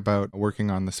like about working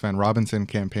on the Sven Robinson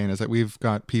campaign, is that we've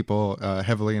got people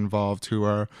heavily involved who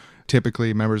are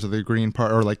typically members of the Green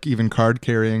Party, or even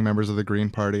card-carrying members of the Green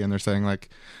Party, and they're saying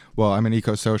well, I'm an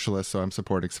eco-socialist, so I'm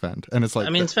supporting Sven. And it's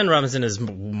Sven Robinson is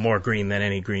more green than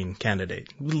any Green candidate.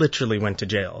 He literally went to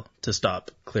jail to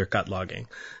stop clear-cut logging.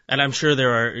 And I'm sure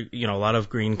there are, a lot of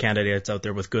Green candidates out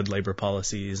there with good labor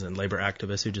policies and labor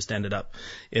activists who just ended up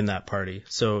in that party.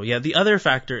 So, yeah, the other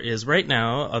factor is right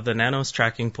now, the Nanos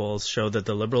tracking polls show that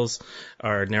the Liberals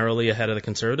are narrowly ahead of the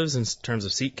Conservatives in terms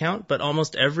of seat count, but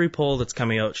almost every poll that's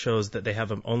coming out shows that they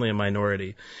have only a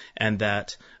minority, and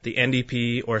that the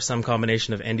NDP or some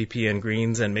combination of NDP and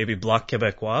Greens and maybe Bloc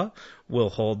Québécois will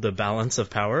hold the balance of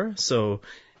power. So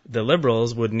the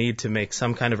Liberals would need to make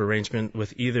some kind of arrangement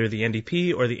with either the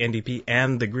NDP or the NDP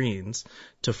and the Greens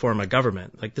to form a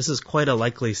government. This is quite a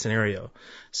likely scenario.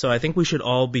 So I think we should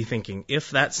all be thinking,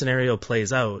 if that scenario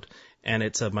plays out, and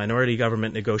it's a minority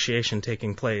government negotiation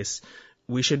taking place,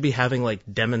 we should be having like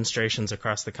demonstrations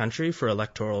across the country for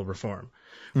electoral reform,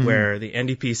 where the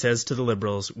NDP says to the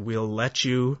Liberals, we'll let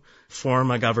you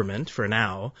form a government for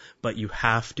now, but you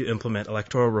have to implement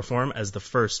electoral reform as the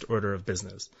first order of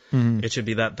business. It should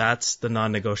be that's the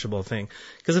non-negotiable thing.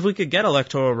 Because if we could get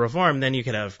electoral reform, then you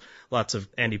could have lots of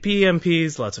NDP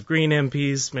MPs, lots of Green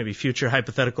MPs, maybe future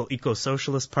hypothetical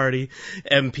Eco-Socialist Party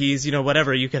MPs,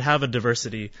 whatever. You could have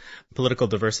a political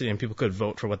diversity, and people could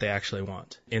vote for what they actually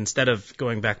want. Instead of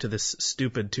going back to this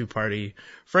stupid two-party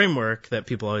framework that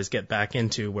people always get back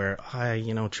into where,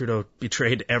 Trudeau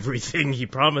betrayed everything he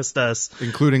promised us.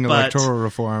 Including but electoral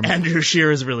reform. Andrew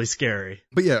Scheer is really scary.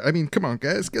 But yeah, I mean, come on,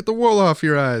 guys, get the wool off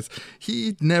your eyes.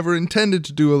 He never intended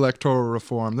to do electoral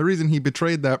reform. The reason he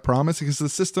betrayed that promise is because the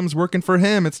system's working for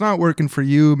him. It's not working for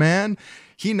you, man.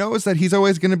 He knows that he's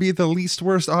always going to be the least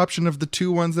worst option of the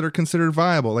two ones that are considered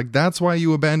viable. Like, that's why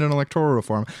you abandon electoral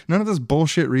reform. None of this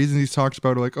bullshit reasons he's talked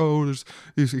about, like, oh, there's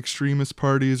these extremist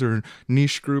parties or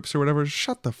niche groups or whatever.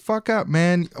 Shut the fuck up,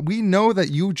 man. We know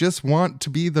that you just want to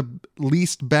be the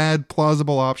least bad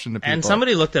plausible option to people. And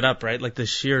somebody looked it up, right? Like the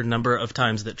sheer number of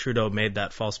times that Trudeau made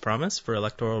that false promise for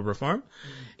electoral reform.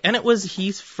 And it was,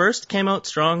 he first came out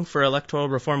strong for electoral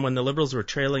reform when the Liberals were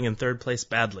trailing in third place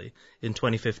badly in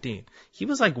 2015. He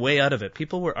was like way out of it.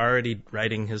 People were already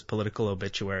writing his political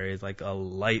obituary, like a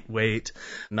lightweight,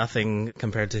 nothing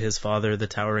compared to his father, the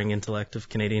towering intellect of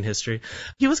Canadian history.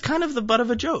 He was kind of the butt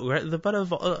of a joke, right? The butt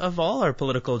of all our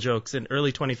political jokes in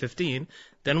early 2015.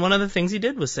 Then one of the things he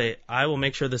did was say, I will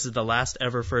make sure this is the last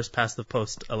ever first past the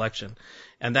post election.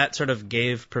 And that sort of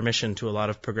gave permission to a lot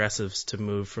of progressives to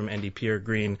move from NDP or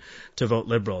Green to vote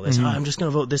Liberal. They said, I'm just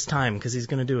going to vote this time because he's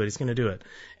going to do it. He's going to do it.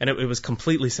 And it was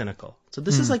completely cynical. So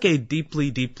this is like a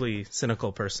deeply, deeply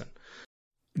cynical person.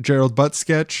 Gerald Butts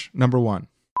sketch number 1.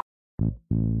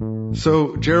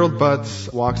 So Gerald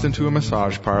Butts walks into a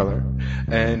massage parlor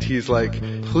and he's like,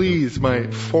 please,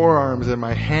 my forearms and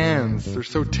my hands, they're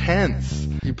so tense.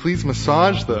 You please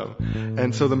massage them.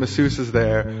 And so the masseuse is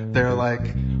there. They're like,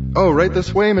 oh, right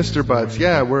this way, Mr. Butts.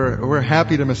 Yeah, we're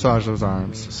happy to massage those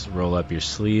arms. Just roll up your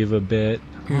sleeve a bit.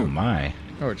 Oh my.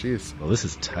 Oh, jeez. Well, this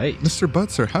is tight. Mr.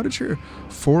 Butts, how did your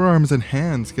forearms and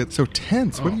hands get so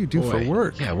tense? What do you do for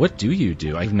work? Yeah, what do you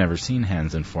do? I've never seen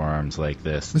hands and forearms like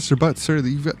this. Mr. Butts, sir,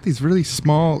 you've got these really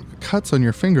small cuts on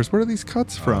your fingers. Where are these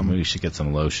cuts from? Maybe we should get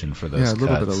some lotion for those cuts. Yeah, a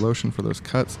little bit of lotion for those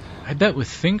cuts. I bet with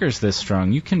fingers this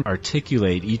strong, you can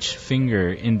articulate each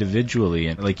finger individually.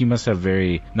 And like, you must have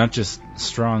very, not just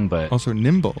strong, but also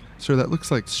nimble. Sir, that looks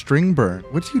like string burn.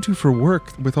 What do you do for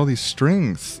work with all these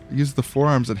strings? Use the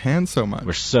forearms and hands so much.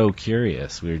 We're so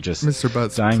curious. We're just Mr.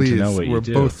 Butts, dying please, to know what you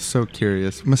do. We're both so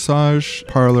curious. Massage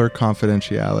parlor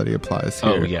confidentiality applies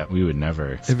here. Oh, yeah, we would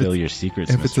never spill your secrets,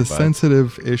 If Mr. it's a Butts.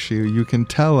 sensitive issue, you can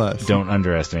tell us. Don't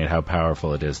underestimate how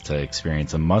powerful it is to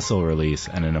experience a muscle release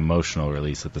and an emotional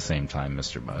release at the same time,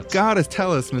 Mr. Butts. Gotta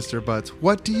tell us, Mr. Butts,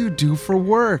 what do you do for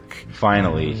work?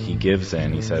 Finally, he gives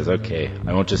in. He says, okay,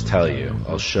 I won't just tell you,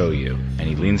 I'll show you. And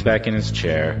he leans back in his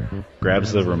chair,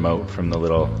 grabs the remote from the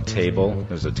little table.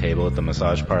 There's a table at the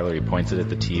massage parlor. He points it at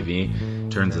the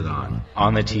TV, turns it on.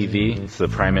 On the TV, it's the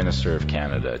Prime Minister of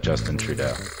Canada, Justin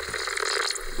Trudeau.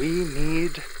 We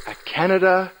need a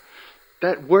Canada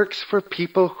that works for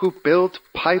people who build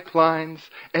pipelines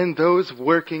and those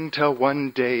working to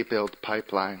one day build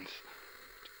pipelines.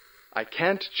 I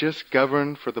can't just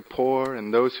govern for the poor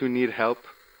and those who need help.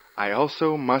 I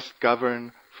also must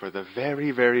govern for the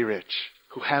very, very rich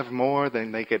who have more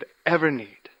than they could ever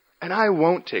need. And I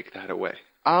won't take that away.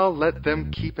 I'll let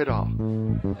them keep it all.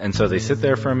 And so they sit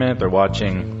there for a minute, they're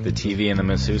watching the TV, and the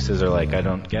masseuses are like, I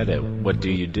don't get it. What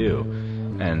do you do?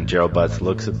 And Gerald Butts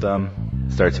looks at them,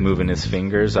 starts moving his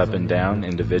fingers up and down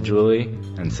individually,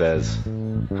 and says,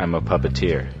 I'm a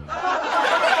puppeteer.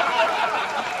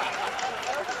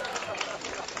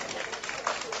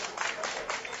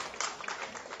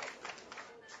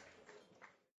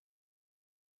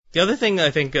 The other thing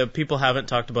I think people haven't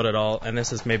talked about at all, and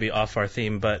this is maybe off our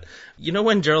theme, but you know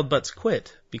when Gerald Butts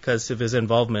quit because of his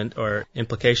involvement or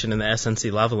implication in the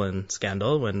SNC-Lavalin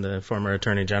scandal, when the former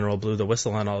Attorney General blew the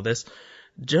whistle on all this,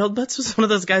 Gerald Butts was one of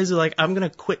those guys who like, I'm going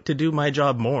to quit to do my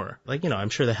job more. Like, I'm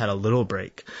sure they had a little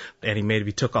break and he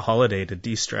maybe took a holiday to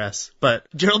de-stress. But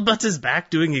Gerald Butts is back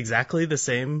doing exactly the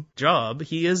same job.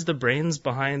 He is the brains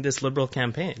behind this Liberal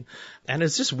campaign. And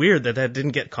it's just weird that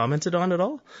didn't get commented on at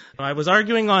all. I was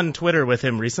arguing on Twitter with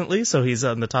him recently, so he's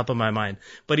on the top of my mind.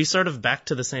 But he's sort of back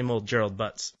to the same old Gerald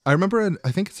Butts. I remember,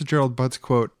 I think it's a Gerald Butts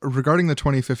quote regarding the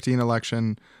 2015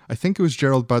 election. I think it was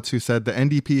Gerald Butts who said the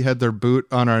NDP had their boot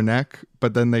on our neck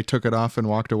but then they took it off and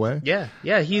walked away? Yeah.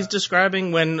 He's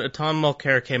describing when Tom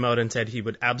Mulcair came out and said he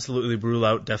would absolutely rule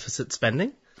out deficit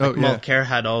spending. Mulcair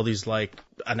had all these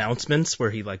announcements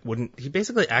where he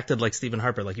basically acted like Stephen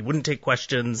Harper, he wouldn't take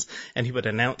questions and he would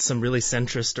announce some really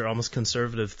centrist or almost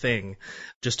conservative thing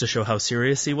just to show how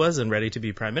serious he was and ready to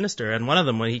be prime minister. And one of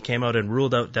them when he came out and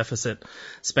ruled out deficit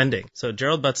spending. So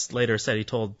Gerald Butts later said, he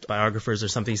told biographers or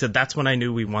something, he said, that's when I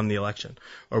knew we won the election,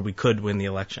 or we could win the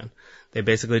election. They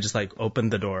basically just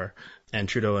opened the door and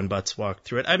Trudeau and Butts walked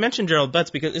through it. I mentioned Gerald Butts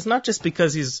because it's not just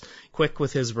because he's quick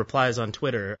with his replies on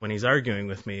Twitter when he's arguing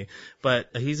with me, but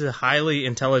he's a highly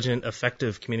intelligent,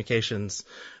 effective communications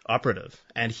operative.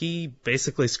 And he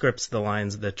basically scripts the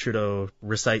lines that Trudeau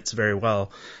recites very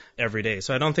well every day.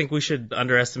 So I don't think we should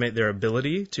underestimate their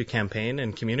ability to campaign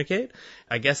and communicate.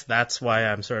 I guess that's why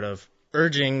I'm sort of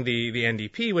urging the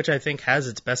NDP, which I think has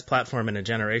its best platform in a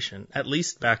generation, at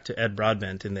least back to Ed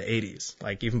Broadbent in the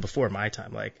 80s, even before my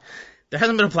time. There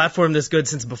hasn't been a platform this good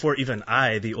since before even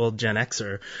I, the old Gen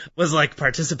Xer, was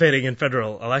participating in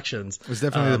federal elections. It was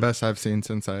definitely the best I've seen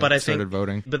since I started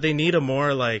voting. But they need a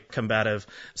more combative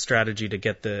strategy to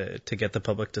get the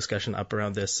public discussion up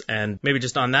around this. And maybe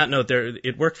just on that note,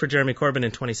 it worked for Jeremy Corbyn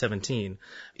in 2017.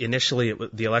 Initially,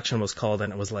 the election was called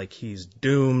and it was he's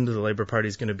doomed. The Labour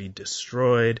Party's going to be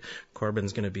destroyed.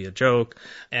 Corbyn's going to be a joke.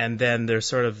 And then there's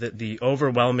sort of the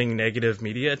overwhelming negative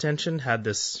media attention had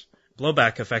this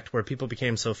blowback effect where people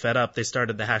became so fed up, they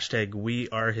started the hashtag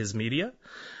 #WeAreHisMedia.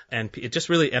 And it just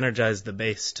really energized the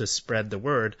base to spread the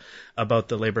word about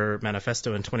the Labour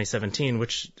manifesto in 2017,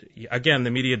 which, again, the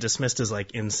media dismissed as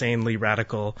insanely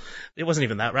radical. It wasn't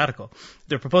even that radical.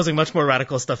 They're proposing much more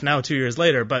radical stuff now 2 years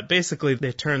later, but basically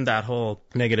they turned that whole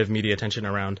negative media attention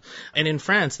around. And in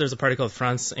France, there's a party called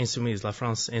France Insoumise, La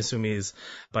France Insoumise,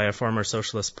 by a former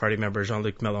Socialist Party member,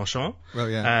 Jean-Luc Mélenchon. Oh,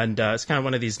 yeah. And it's kind of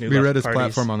one of these new We left read his parties.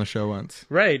 platform on the show once.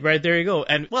 Right, there you go.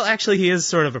 And, well, actually, he is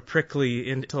sort of a prickly,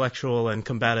 intellectual, and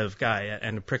combative guy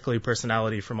and a prickly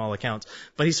personality from all accounts.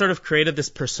 But he sort of created this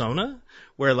persona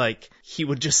where he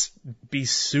would just be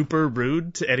super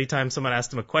rude to any time someone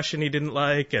asked him a question he didn't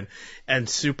like and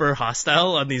super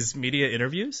hostile on these media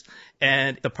interviews.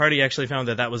 And the party actually found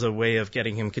that was a way of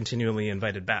getting him continually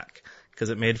invited back, because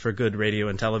it made for good radio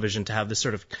and television to have this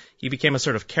he became a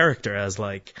sort of character as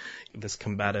this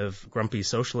combative, grumpy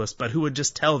socialist, but who would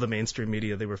just tell the mainstream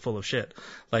media they were full of shit,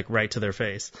 right to their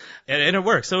face. And it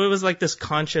worked. So it was this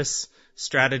conscious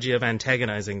strategy of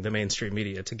antagonizing the mainstream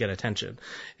media to get attention.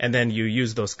 And then you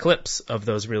use those clips of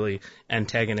those really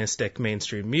antagonistic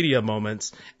mainstream media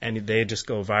moments and they just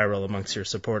go viral amongst your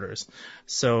supporters.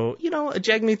 So,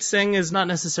 Jagmeet Singh it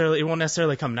won't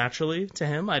necessarily come naturally to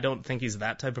him. I don't think he's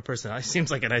that type of person. He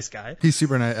seems like a nice guy. He's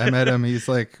super nice. I met him. He's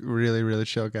really, really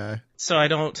chill guy. So I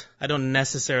don't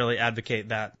necessarily advocate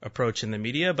that approach in the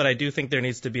media, but I do think there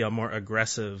needs to be a more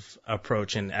aggressive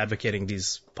approach in advocating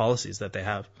these policies that they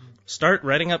have. Start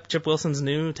writing up Chip Wilson's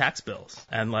new tax bills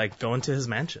and go into his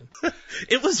mansion.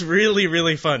 It was really,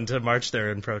 really fun to march there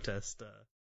and protest.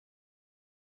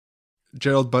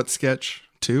 Gerald Butts sketch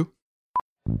 2.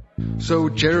 So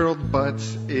Gerald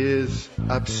Butts is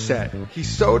upset. He's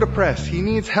so depressed. He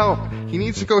needs help. He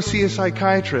needs to go see a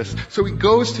psychiatrist. So he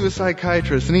goes to a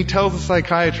psychiatrist and he tells the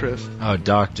psychiatrist, "Oh,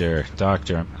 doctor,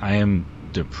 I am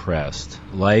depressed.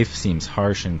 Life seems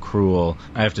harsh and cruel.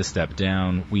 I have to step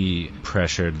down. We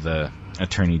pressured the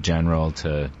Attorney General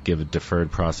to give a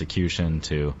deferred prosecution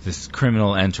to this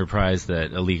criminal enterprise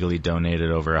that illegally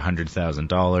donated over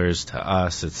 $100,000 to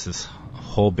us. It's this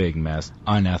whole big mess.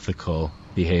 Unethical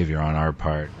behavior on our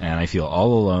part, and I feel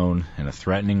all alone in a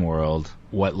threatening world.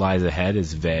 What lies ahead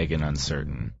is vague and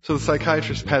uncertain." So the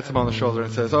psychiatrist pats him on the shoulder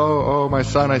and says, oh, my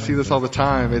son, I see this all the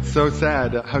time. It's so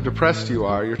sad how depressed you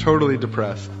are. You're totally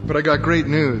depressed. But I got great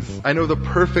news. I know the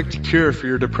perfect cure for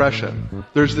your depression.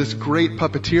 There's this great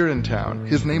puppeteer in town.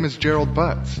 His name is Gerald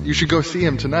Butts. You should go see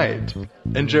him tonight.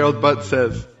 And Gerald Butts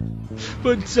says,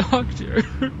 "But doctor,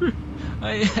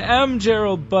 I am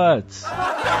Gerald Butts."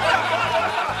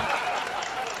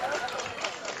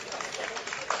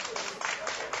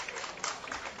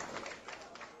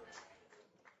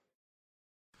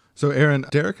 So Aaron,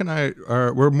 Derek and I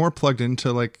we're more plugged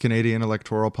into Canadian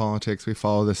electoral politics. We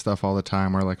follow this stuff all the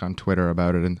time. We're on Twitter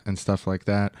about it and stuff like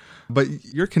that. But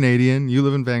you're Canadian. You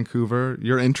live in Vancouver.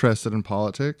 You're interested in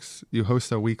politics. You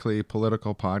host a weekly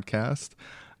political podcast.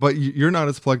 But you're not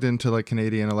as plugged into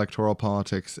Canadian electoral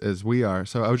politics as we are.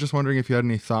 So I was just wondering if you had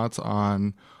any thoughts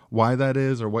on why that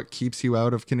is, or what keeps you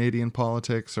out of Canadian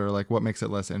politics, or what makes it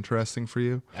less interesting for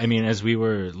you. I mean, as we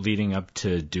were leading up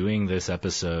to doing this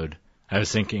episode, I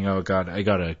was thinking, oh God, I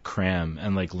gotta cram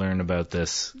and like learn about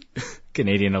this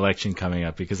Canadian election coming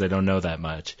up because I don't know that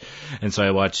much. And so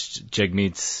I watched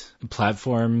Jagmeet's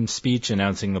platform speech,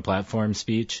 announcing the platform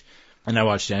speech. And I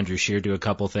watched Andrew Scheer do a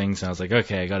couple things, and I was like,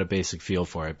 okay, I got a basic feel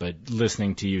for it. But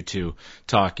listening to you two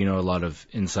talk, a lot of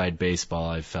inside baseball,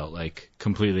 I felt like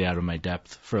completely out of my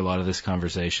depth for a lot of this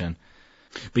conversation.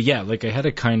 But yeah, like I had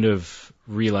a kind of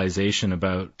realization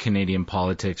about Canadian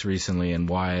politics recently and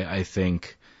why I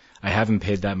think I haven't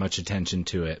paid that much attention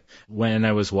to it. When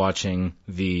I was watching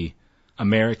the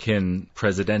American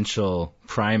presidential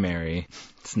primary,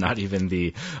 it's not even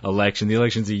the election. The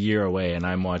election's a year away, and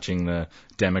I'm watching the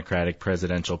Democratic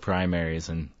presidential primaries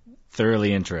and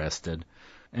thoroughly interested.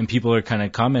 And people are kind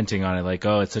of commenting on it like,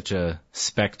 oh, it's such a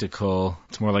spectacle.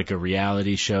 It's more like a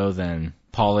reality show than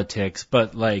politics.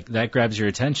 But like that grabs your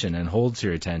attention and holds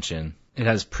your attention. It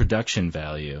has production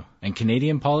value. And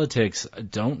Canadian politics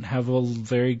don't have a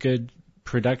very good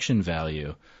production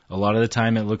value. A lot of the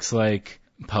time it looks like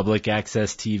public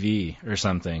access TV or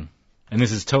something. And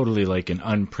this is totally like an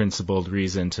unprincipled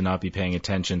reason to not be paying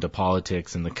attention to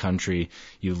politics in the country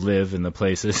you live in, the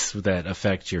places that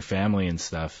affect your family and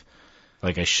stuff.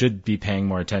 Like, I should be paying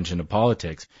more attention to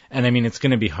politics. And I mean, it's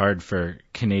going to be hard for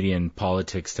Canadian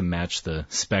politics to match the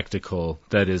spectacle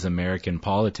that is American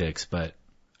politics, but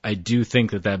I do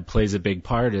think that that plays a big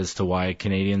part as to why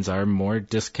Canadians are more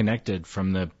disconnected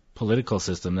from the political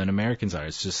system than Americans are.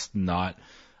 It's just not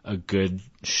a good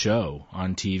show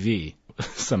on TV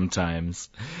sometimes.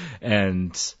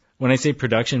 And when I say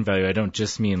production value, I don't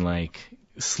just mean like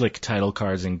slick title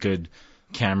cards and good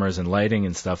cameras and lighting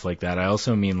and stuff like that. I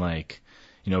also mean like,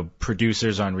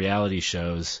 producers on reality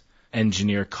shows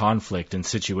engineer conflict and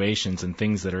situations and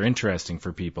things that are interesting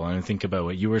for people. And I think about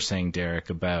what you were saying,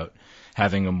 Derek, about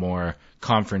having a more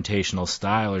confrontational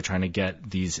style or trying to get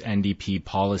these NDP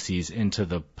policies into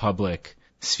the public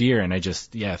sphere. And I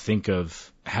just, think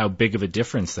of how big of a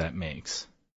difference that makes.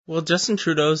 Well, Justin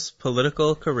Trudeau's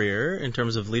political career in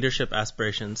terms of leadership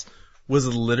aspirations was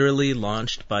literally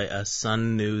launched by a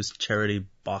Sun News charity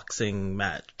boxing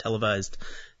match, televised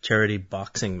charity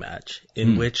boxing match,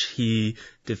 in which he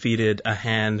defeated a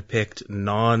hand-picked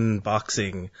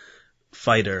non-boxing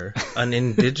fighter, an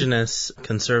indigenous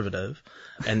conservative,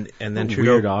 and then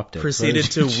Trudeau proceeded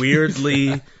to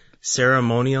weirdly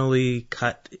ceremonially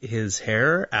cut his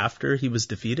hair after he was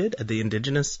defeated. The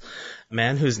indigenous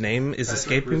man whose name is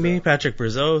escaping me, Patrick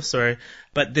Brazeau, sorry.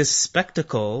 But this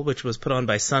spectacle, which was put on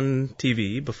by Sun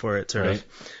TV before it sort of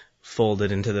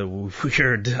folded into the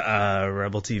weird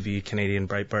Rebel TV Canadian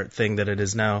Breitbart thing that it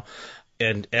is now.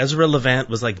 And Ezra Levant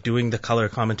was like doing the color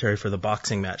commentary for the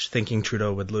boxing match, thinking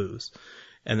Trudeau would lose.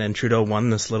 And then Trudeau won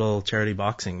this little charity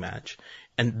boxing match.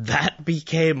 And that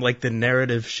became like the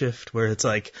narrative shift where it's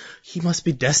like, he must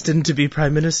be destined to be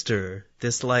prime minister.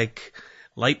 This like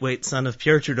lightweight son of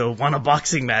Pierre Trudeau won a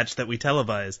boxing match that we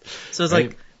televised. So it's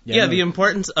like, the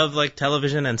importance of like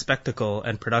television and spectacle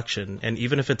and production. And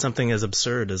even if it's something as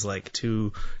absurd as like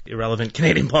two irrelevant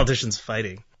Canadian politicians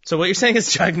fighting. So what you're saying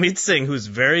is Jagmeet Singh, who's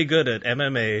very good at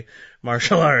MMA,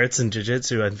 martial arts, and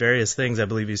jiu-jitsu and various things I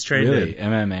believe he's trained in.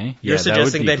 MMA? You're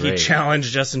suggesting that he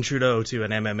challenged Justin Trudeau to an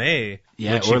MMA.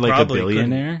 Yeah, or like a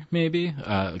billionaire, maybe?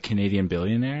 A Canadian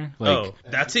billionaire? Like,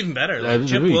 that's even better. Like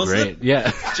Chip Wilson? Great.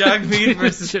 Yeah. Jagmeet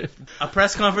versus a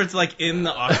press conference like in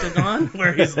the octagon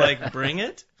where he's like, bring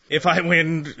it. If I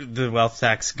win, the wealth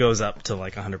tax goes up to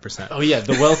like 100%. Oh yeah,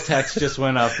 the wealth tax just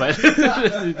went up. But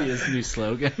this would be his new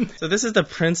slogan. So this is the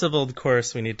principled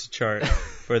course we need to chart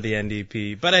for the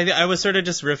NDP. But I was sort of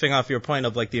just riffing off your point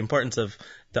of like the importance of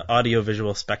the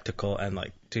audiovisual spectacle and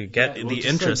like to get the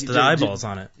interest, the eyeballs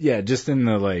on it. Yeah, just in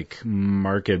the like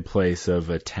marketplace of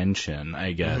attention,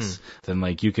 I guess. Then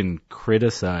like you can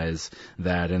criticize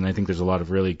that, and I think there's a lot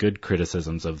of really good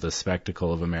criticisms of the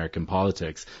spectacle of American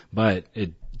politics, but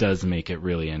it does make it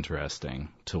really interesting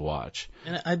to watch.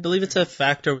 And I believe it's a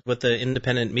factor with the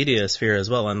independent media sphere as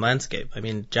well and landscape. I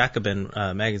mean, Jacobin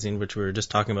magazine, which we were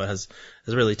just talking about, has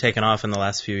really taken off in the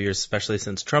last few years, especially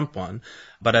since Trump won.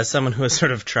 But as someone who has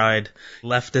sort of tried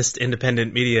leftist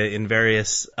independent media in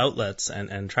various outlets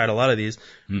and tried a lot of these,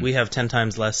 we have 10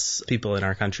 times less people in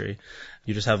our country.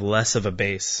 You just have less of a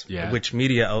base, which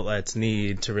media outlets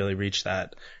need to really reach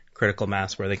that critical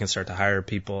mass where they can start to hire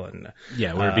people and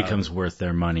where it becomes worth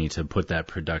their money to put that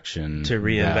production to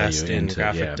reinvest in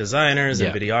graphic designers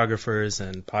and videographers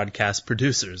and podcast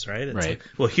producers, right? It's like,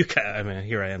 well, here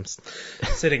I am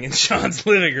sitting in Sean's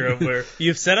living room where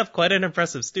you've set up quite an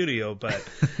impressive studio, but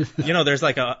there's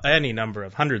like any number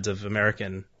of hundreds of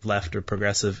American left or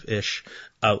progressive-ish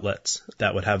outlets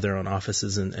that would have their own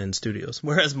offices and studios.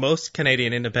 Whereas most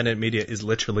Canadian independent media is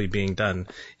literally being done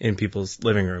in people's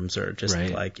living rooms or just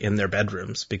like in their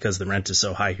bedrooms because the rent is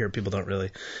so high here. People don't really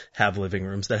have living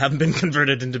rooms that haven't been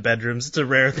converted into bedrooms. It's a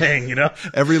rare thing, you know?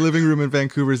 Every living room in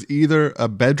Vancouver is either a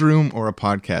bedroom or a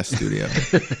podcast studio.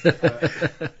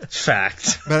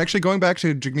 Fact. But actually, going back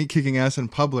to Jagmeet kicking ass in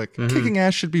public, kicking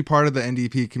ass should be part of the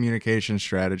NDP communication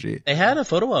strategy. They had a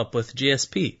photo op with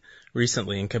GSP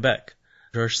recently in Quebec.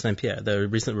 Georges St-Pierre, the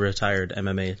recently retired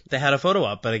MMA. They had a photo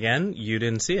op, but again, you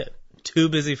didn't see it. Too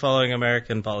busy following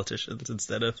American politicians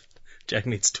instead of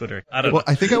Jagmeet's Twitter. I don't know.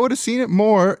 I think I would have seen it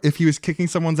more if he was kicking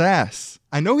someone's ass.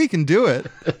 I know he can do it.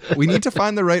 We need to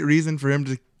find the right reason for him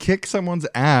to kick someone's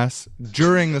ass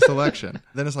during this election.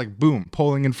 Then it's like, boom,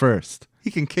 polling in first.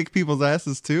 He can kick people's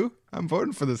asses too? I'm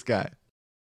voting for this guy.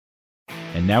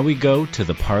 And now we go to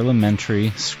the parliamentary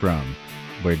scrum,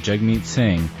 where Jagmeet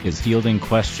Singh is fielding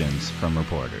questions from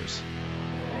reporters.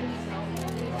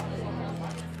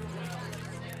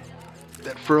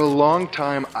 That for a long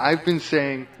time I've been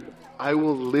saying I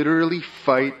will literally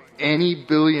fight any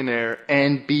billionaire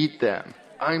and beat them.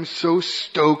 I'm so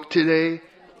stoked today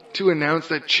to announce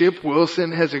that Chip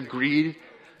Wilson has agreed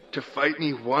to fight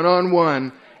me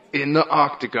one-on-one in the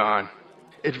Octagon.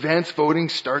 Advance voting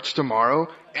starts tomorrow,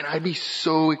 and I'd be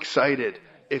so excited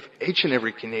if each and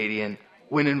every Canadian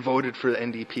went and voted for the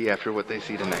NDP after what they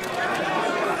see tonight.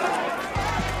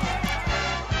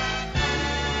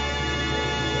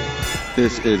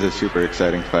 This is a super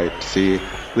exciting fight to see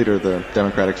leader of the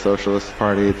Democratic Socialist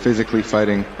Party physically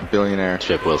fighting a billionaire.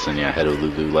 Chip Wilson, head of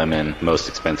Lululemon, most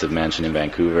expensive mansion in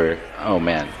Vancouver. Oh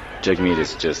man, Jagmeet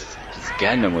is just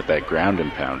getting him with that ground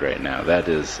and pound right now. That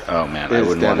is, oh man, I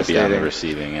wouldn't want to be on the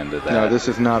receiving end of that. No, this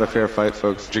is not a fair fight,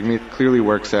 folks. Jagmeet clearly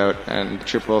works out, and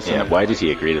Chip Wilson... Yeah, why did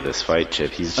he agree to this fight,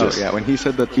 Chip? He's just... Oh yeah, when he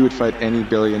said that he would fight any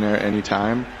billionaire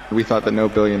anytime, we thought that no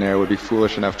billionaire would be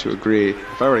foolish enough to agree.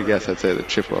 If I were to guess, I'd say that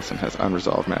Chip Wilson has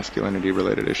unresolved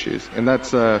masculinity-related issues. And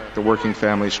that's the working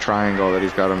family's triangle that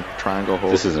he's got him triangle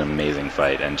hold. This is an amazing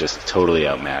fight and just totally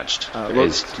outmatched.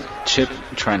 Is Chip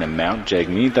trying to mount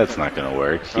Jagmeet? That's not going to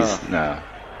work. No.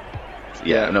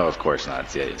 Yeah, no, of course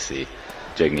not. Yeah, you see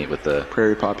Jagmeet with the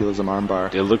Prairie Populism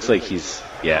armbar. It looks like he's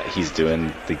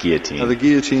doing the guillotine. Now, the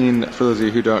guillotine, for those of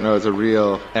you who don't know, is a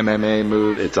real MMA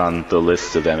move. It's on the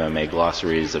list of MMA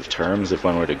glossaries of terms if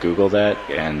one were to Google that.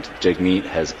 And Jagmeet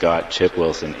has got Chip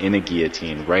Wilson in a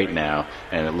guillotine right now,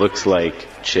 and it looks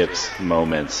like Chip's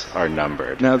moments are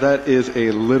numbered. Now, that is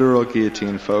a literal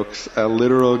guillotine, folks. A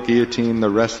literal guillotine, the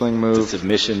wrestling move. It's a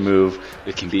submission move.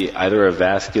 It can be either a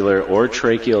vascular or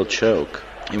tracheal choke,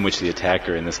 in which the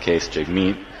attacker, in this case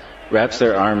Jagmeet, wraps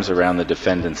their arms around the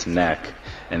defendant's neck,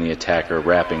 and the attacker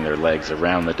wrapping their legs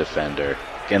around the defender.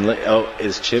 And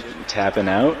is Chip tapping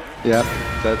out? Yep,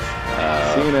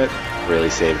 that's seen it. Really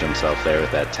saved himself there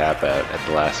with that tap out at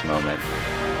the last moment.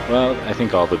 Well, I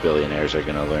think all the billionaires are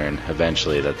going to learn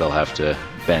eventually that they'll have to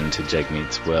bend to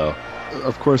Jagmeet's will.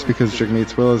 Of course, because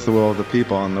Jagmeet's will is the will of the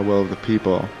people, and the will of the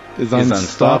people is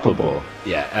unstoppable.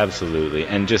 Yeah, absolutely.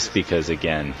 And just because,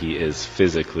 again, he is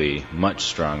physically much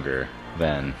stronger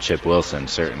than Chip Wilson,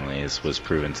 certainly, as was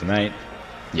proven tonight.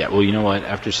 Yeah, well, you know what?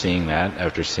 After seeing that,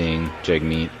 after seeing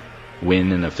Jagmeet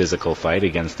win in a physical fight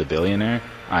against a billionaire,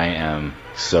 I am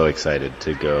so excited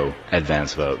to go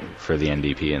advance vote for the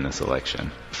NDP in this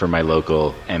election, for my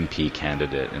local MP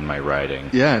candidate in my riding.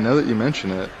 Yeah, now that you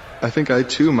mention it, I think I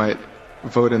too might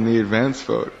vote in the advance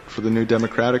vote for the New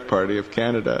Democratic Party of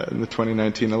Canada in the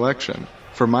 2019 election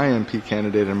for my MP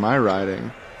candidate in my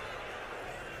riding.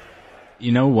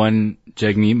 You know, one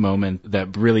Jagmeet moment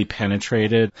that really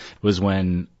penetrated was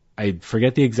when, I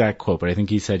forget the exact quote, but I think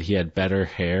he said he had better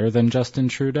hair than Justin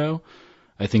Trudeau.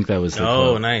 I think that was the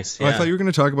quote. Oh, nice. Yeah. I thought you were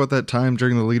going to talk about that time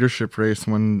during the leadership race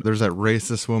when there's that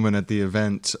racist woman at the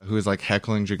event who was like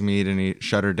heckling Jagmeet and he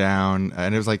shut her down.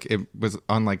 And it was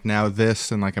on like Now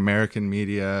This and like American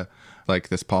media, like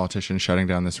this politician shutting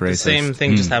down this racist. The same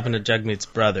thing just happened to Jagmeet's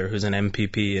brother, who's an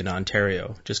MPP in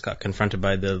Ontario. Just got confronted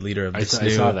by the leader of this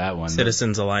new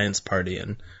Citizens Alliance Party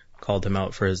and called him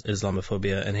out for his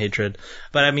Islamophobia and hatred.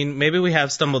 But I mean, maybe we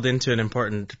have stumbled into an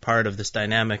important part of this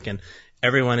dynamic, and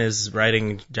everyone is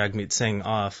writing Jagmeet Singh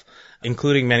off,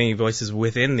 including many voices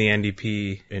within the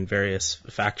NDP in various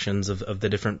factions of the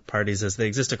different parties as they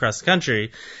exist across the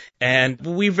country. And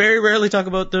we very rarely talk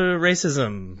about the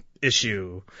racism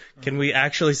issue. Can we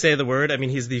actually say the word? I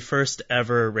mean, he's the first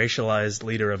ever racialized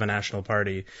leader of a national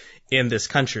party in this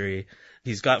country.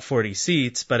 He's got 40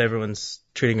 seats, but everyone's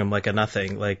treating him like a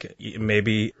nothing. Like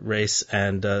maybe race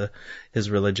and his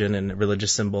religion and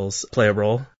religious symbols play a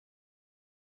role.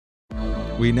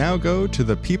 we now go to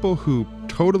the people who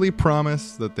totally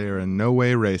promise that they are in no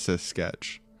way racist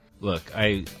sketch. Look,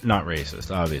 not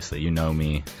racist, obviously. You know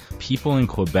me. People in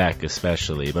Quebec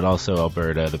especially, but also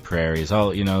Alberta, the prairies,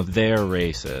 they're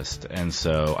racist. And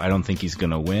so I don't think he's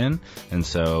going to win. And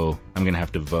so I'm going to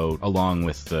have to vote along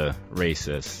with the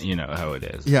racists. You know how it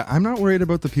is. Yeah, I'm not worried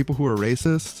about the people who are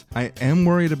racist. I am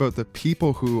worried about the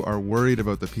people who are worried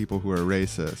about the people who are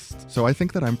racist. So I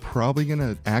think that I'm probably going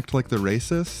to act like the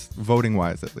racist,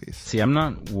 voting-wise at least. See, I'm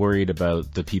not worried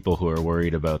about the people who are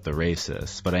worried about the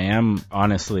racists, but I am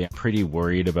honestly pretty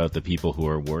worried about the people who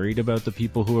are worried about the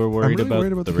people who are worried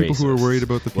about the people who are racists. worried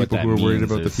about the people who are worried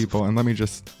about the people. And let me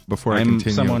just, before I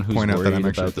continue, point out that I'm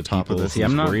actually at the top of this. See,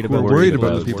 I'm not worried about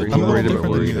the people who are worried about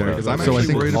the people. Because I'm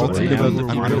actually worried about the people who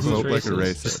are going to vote like a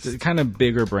racist. Just kind of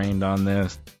bigger brained on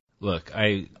this. Look,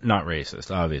 not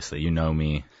racist, obviously. You know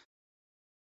me.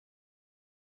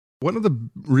 One of the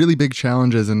really big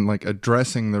challenges in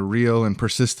addressing the real and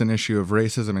persistent issue of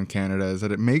racism in Canada is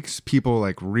that it makes people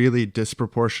really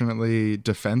disproportionately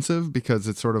defensive, because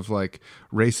it's sort of like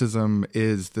racism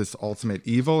is this ultimate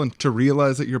evil, and to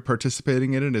realize that you're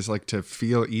participating in it is to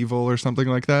feel evil or something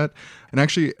like that. And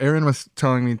actually, Aaron was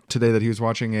telling me today that he was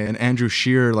watching an Andrew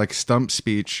Scheer stump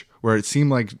speech where it seemed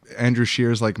like Andrew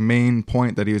Scheer's main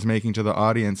point that he was making to the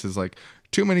audience is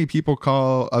too many people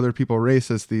call other people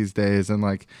racist these days,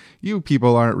 and you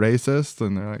people aren't racist,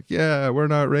 and they're yeah, we're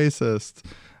not racist.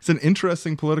 It's an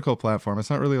interesting political platform. It's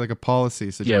not really a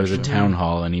policy suggestion. Yeah, it was a town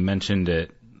hall, and he mentioned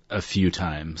it a few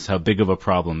times, how big of a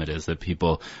problem it is that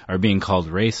people are being called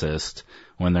racist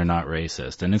when they're not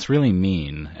racist. And it's really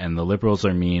mean, and the liberals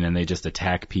are mean, and they just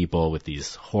attack people with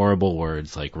these horrible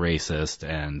words like racist,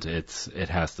 and it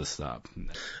has to stop.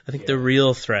 I think the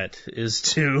real threat is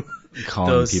to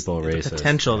calling people racist. The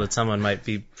potential that someone might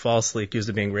be falsely accused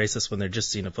of being racist when they're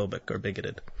just xenophobic or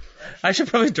bigoted. I should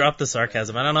probably drop the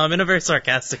sarcasm. I don't know, I'm in a very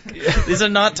sarcastic... These are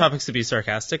not topics to be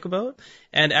sarcastic about.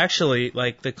 And actually,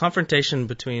 the confrontation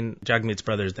between Jagmeet's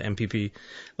brothers, the MPP,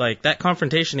 that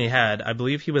confrontation he had, I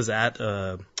believe he was at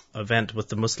a event with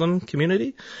the Muslim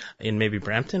community in maybe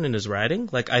Brampton in his riding.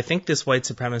 I think this white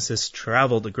supremacist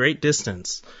traveled a great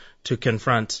distance to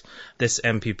confront this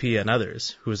MPP and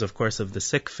others, who is of course of the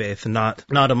Sikh faith, not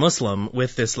a Muslim,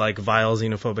 with this vile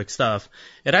xenophobic stuff.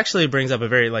 It actually brings up a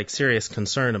very serious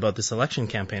concern about this election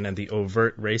campaign and the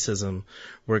overt racism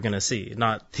we're going to see,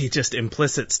 not the just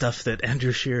implicit stuff that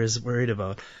Andrew Scheer is worried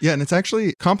about. Yeah, and it's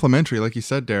actually complementary, like you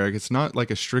said, Derek. It's not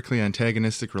a strictly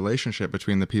antagonistic relationship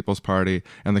between the People's Party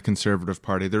and the Conservative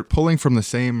Party. They're pulling from the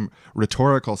same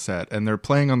rhetorical set, and they're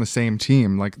playing on the same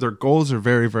team. Their goals are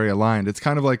very, very aligned. It's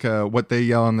kind of what they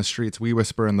yell on the streets, we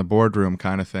whisper in the boardroom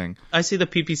kind of thing. I see the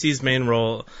PPC's main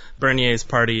role, Bernier's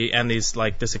party, and these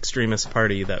this extremist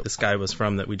party that this guy was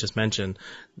from that we just mentioned.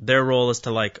 Their role is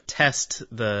to test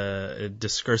the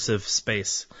discursive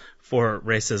space for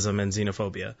racism and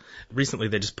xenophobia. Recently,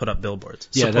 they just put up billboards.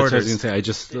 Yeah, that's what I was going to say. I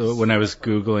just, when I was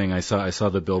Googling, I saw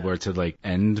the billboard said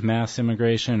end mass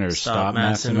immigration or stop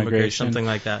mass immigration, something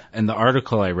like that. And the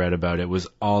article I read about it was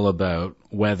all about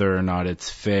whether or not it's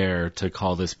fair to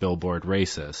call this billboard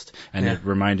racist. And it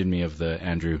reminded me of the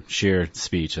Andrew Scheer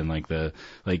speech, and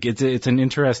it's an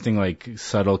interesting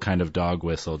subtle kind of dog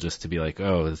whistle, just to be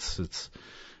it's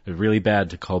really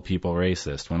bad to call people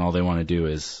racist when all they want to do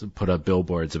is put up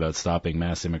billboards about stopping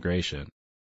mass immigration.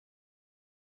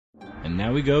 And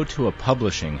now we go to a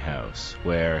publishing house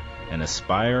where an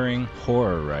aspiring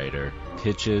horror writer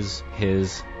pitches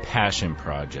his passion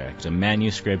project, a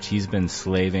manuscript he's been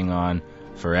slaving on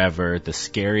forever, the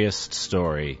scariest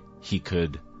story he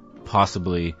could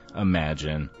possibly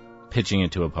imagine, pitching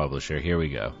it to a publisher. Here we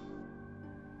go.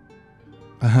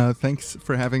 Thanks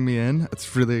for having me in.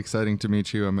 It's really exciting to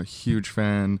meet you. I'm a huge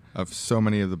fan of so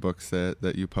many of the books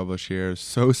that you publish here.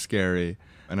 So scary.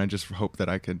 And I just hope that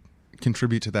I could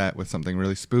contribute to that with something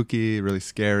really spooky, really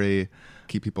scary,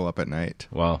 keep people up at night.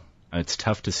 Well, it's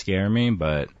tough to scare me,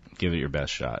 but give it your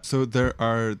best shot. So there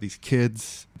are these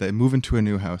kids that move into a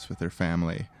new house with their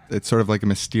family. It's sort of like a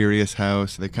mysterious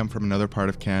house. They come from another part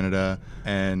of Canada,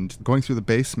 and going through the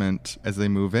basement as they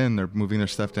move in, they're moving their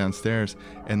stuff downstairs,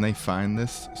 and they find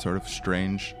this sort of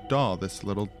strange doll, this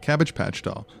little Cabbage Patch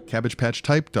doll, Cabbage Patch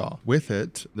type doll. With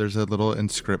it, there's a little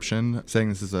inscription saying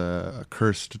this is a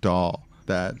cursed doll,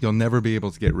 that you'll never be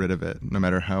able to get rid of it, no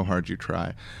matter how hard you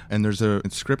try. And there's an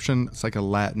inscription, it's like a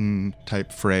Latin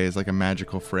type phrase, like a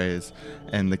magical phrase,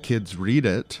 and the kids read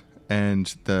it,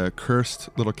 and the cursed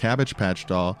little Cabbage Patch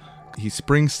doll, he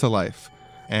springs to life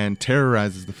and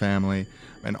terrorizes the family,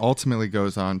 and ultimately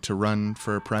goes on to run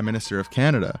for Prime Minister of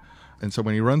Canada. And so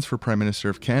when he runs for Prime Minister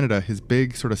of Canada, his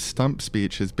big sort of stump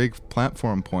speech, his big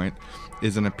platform point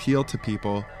is an appeal to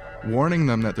people, warning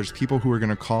them that there's people who are going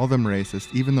to call them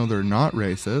racist, even though they're not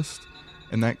racist.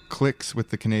 And that clicks with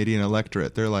the Canadian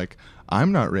electorate. They're like,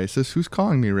 I'm not racist. Who's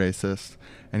calling me racist?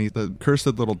 And the cursed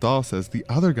little doll says, the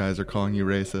other guys are calling you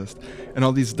racist. And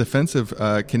all these defensive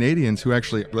Canadians who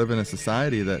actually live in a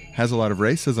society that has a lot of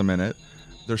racism in it,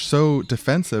 they're so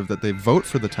defensive that they vote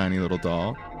for the tiny little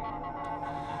doll.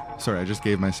 Sorry, I just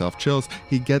gave myself chills.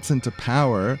 He gets into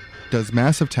power, does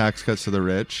massive tax cuts to the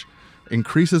rich,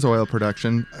 increases oil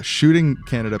production, shooting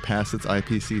Canada past its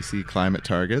IPCC climate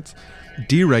targets,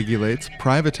 deregulates,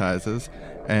 privatizes,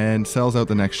 and sells out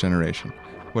the next generation.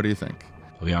 What do you think?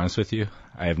 I'll be honest with you,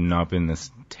 I have not been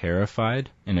this terrified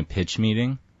in a pitch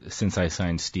meeting since I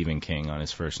signed Stephen King on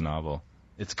his first novel.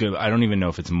 It's good. I don't even know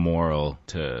if it's moral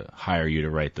to hire you to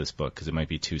write this book because it might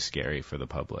be too scary for the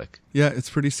public. Yeah, it's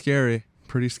pretty scary.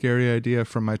 Pretty scary idea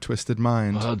from my twisted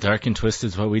mind. Well, dark and twisted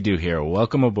is what we do here.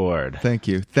 Welcome aboard. Thank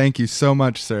you. Thank you so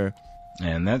much, sir.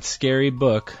 And that scary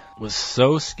book was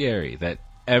so scary that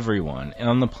everyone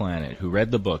on the planet who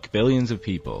read the book, billions of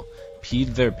people,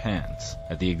 peed their pants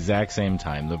at the exact same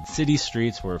time. The city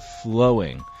streets were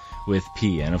flowing with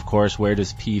pee. And of course, where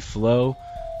does pee flow?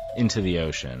 Into the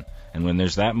ocean. And when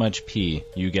there's that much pee,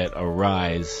 you get a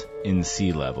rise in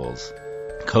sea levels.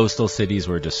 Coastal cities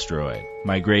were destroyed.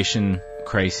 Migration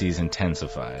crises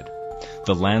intensified.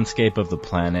 The landscape of the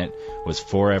planet was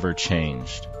forever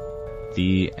changed.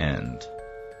 The end.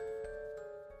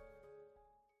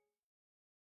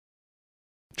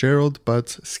 Gerald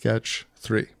Butts Sketch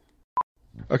 3.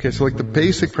 Okay, so like the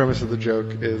basic premise of the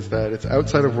joke is that it's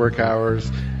outside of work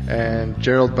hours and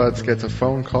Gerald Butts gets a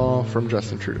phone call from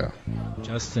Justin Trudeau.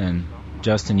 Justin,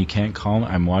 you can't call me.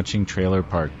 I'm watching Trailer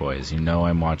Park Boys. You know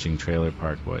I'm watching Trailer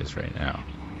Park Boys right now.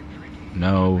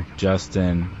 No,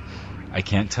 Justin, I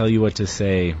can't tell you what to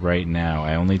say right now.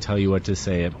 I only tell you what to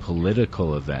say at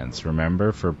political events.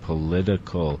 Remember, for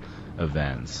political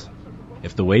events.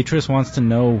 If the waitress wants to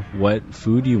know what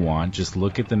food you want, just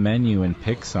look at the menu and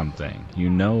pick something. You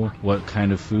know what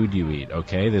kind of food you eat,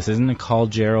 okay? This isn't a Call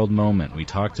Gerald moment. We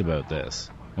talked about this.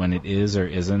 When it is or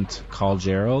isn't Call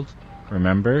Gerald,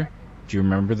 remember? Do you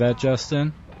remember that,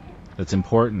 Justin? That's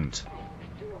important.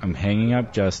 I'm hanging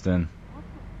up, Justin.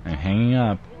 I'm hanging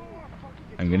up.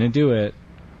 I'm gonna do it.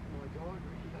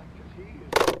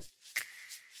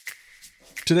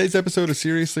 Today's episode of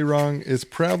Seriously Wrong is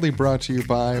proudly brought to you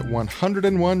by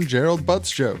 101 Gerald Butts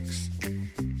Jokes.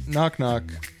 Knock knock.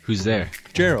 Who's there?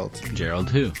 Gerald. Gerald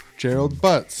who? Gerald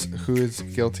Butts, who is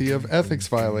guilty of ethics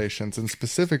violations and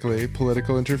specifically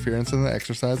political interference in the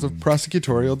exercise of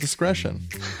prosecutorial discretion.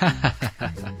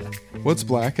 What's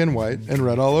black and white and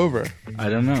red all over? I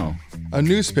don't know. A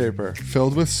newspaper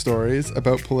filled with stories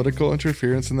about political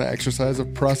interference in the exercise of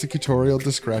prosecutorial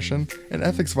discretion and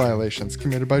ethics violations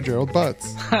committed by Gerald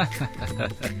Butts.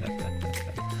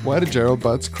 Why did Gerald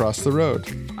Butts cross the road?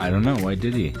 I don't know. Why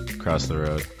did he cross the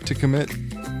road? To commit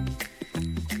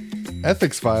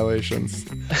ethics violations.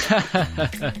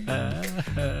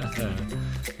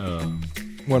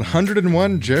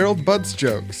 101 Gerald Butts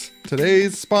Jokes.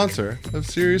 Today's sponsor of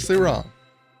Seriously Wrong.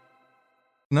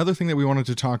 Another thing that we wanted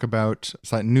to talk about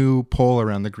is that new poll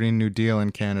around the Green New Deal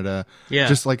in Canada. Yeah.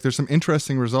 Just like there's some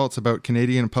interesting results about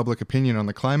Canadian public opinion on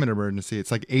the climate emergency.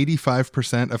 It's like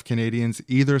 85% of Canadians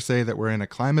either say that we're in a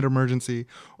climate emergency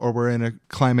or we're in a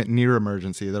climate near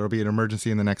emergency. That'll be an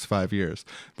emergency in the next 5 years.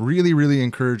 Really, really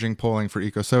encouraging polling for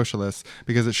eco-socialists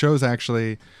because it shows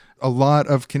actually a lot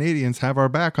of Canadians have our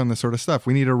back on this sort of stuff.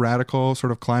 We need a radical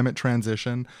sort of climate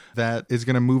transition that is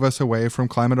going to move us away from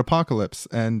climate apocalypse.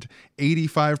 And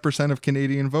 85% of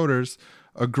Canadian voters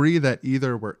agree that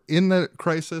either we're in the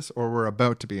crisis or we're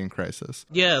about to be in crisis.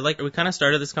 Yeah, like we kind of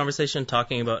started this conversation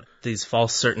talking about these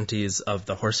false certainties of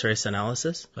the horse race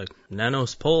analysis. Like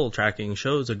Nanos poll tracking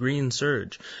shows a green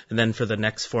surge. And then for the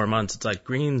next 4 months, it's like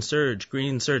green surge.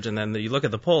 And then you look at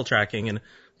the poll tracking and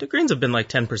the greens have been like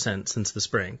 10% since the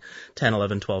spring, 10,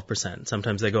 11, 12%.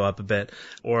 Sometimes they go up a bit.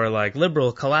 Or like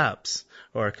liberal collapse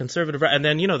or conservative. And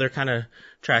then, they're kind of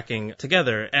tracking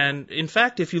together. And in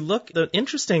fact, if you look, the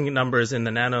interesting numbers in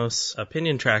the Nanos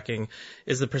opinion tracking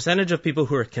is the percentage of people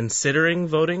who are considering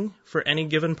voting for any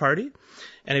given party.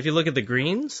 And if you look at the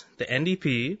Greens, the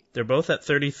NDP, they're both at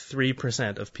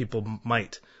 33% of people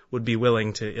would be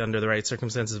willing to, under the right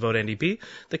circumstances, vote NDP.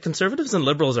 The Conservatives and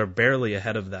Liberals are barely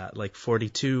ahead of that, like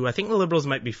 42. I think the Liberals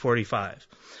might be 45.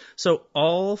 So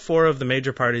all four of the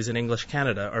major parties in English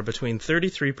Canada are between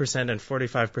 33% and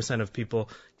 45% of people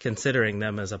considering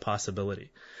them as a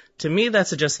possibility. To me, that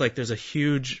suggests like there's a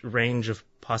huge range of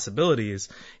possibilities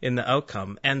in the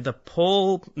outcome. And the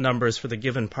poll numbers for the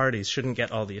given parties shouldn't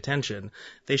get all the attention.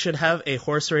 They should have a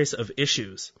horse race of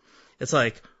issues. It's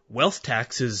like, wealth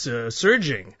tax is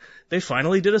surging. They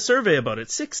finally did a survey about it.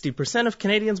 60% of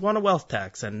Canadians want a wealth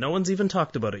tax, and no one's even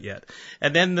talked about it yet.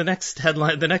 And then the next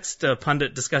headline, the next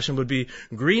pundit discussion would be,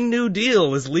 Green New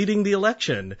Deal is leading the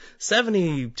election.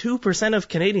 72% of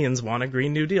Canadians want a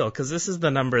Green New Deal, because this is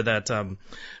the number that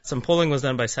some polling was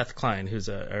done by Seth Klein, who's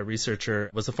a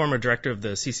researcher, was the former director of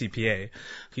the CCPA.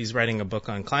 He's writing a book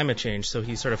on climate change, so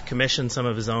he sort of commissioned some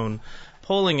of his own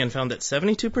polling and found that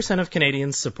 72% of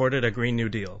Canadians supported a Green New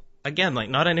Deal. Again, like,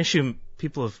 not an issue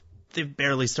they've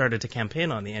barely started to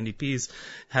campaign on. The NDP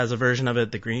has a version of it.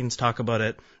 The Greens talk about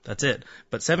it. That's it.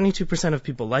 But 72% of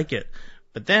people like it.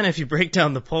 But then if you break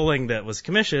down the polling that was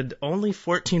commissioned, only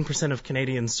 14% of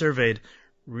Canadians surveyed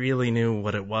really knew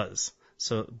what it was.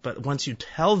 But once you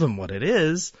tell them what it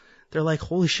is, they're like,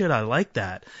 holy shit, I like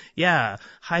that. Yeah,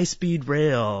 high-speed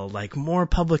rail, like more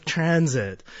public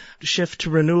transit, shift to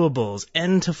renewables,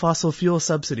 end to fossil fuel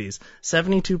subsidies.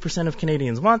 72% of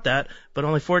Canadians want that, but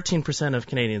only 14% of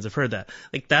Canadians have heard that.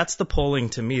 Like, that's the polling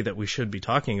to me that we should be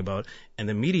talking about, and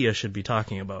the media should be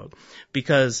talking about.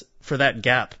 Because for that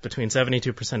gap between 72%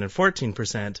 and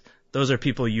 14%, those are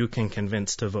people you can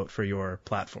convince to vote for your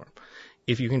platform.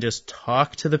 If you can just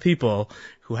talk to the people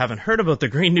who haven't heard about the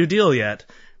Green New Deal yet,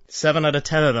 7 out of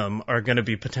 10 of them are going to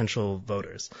be potential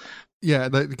voters. Yeah,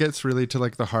 that gets really to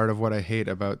like the heart of what I hate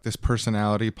about this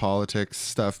personality politics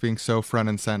stuff being so front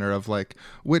and center of like,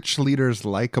 which leader's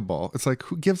likable? It's like,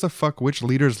 who gives a fuck which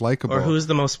leader's likable? Or who's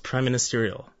the most prime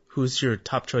ministerial? Who's your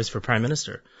top choice for prime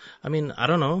minister? I mean, I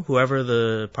don't know. Whoever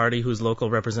the party whose local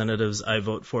representatives I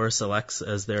vote for selects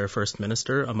as their first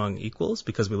minister among equals,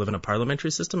 because we live in a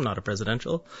parliamentary system, not a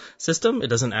presidential system. It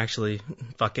doesn't actually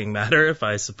fucking matter if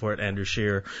I support Andrew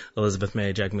Scheer, Elizabeth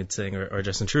May, Jagmeet Singh, or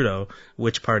Justin Trudeau.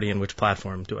 Which party and which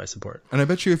platform do I support? And I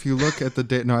bet you if you look at the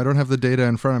data, no, I don't have the data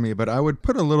in front of me, but I would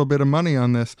put a little bit of money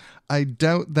on this. I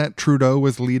doubt that Trudeau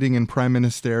was leading in prime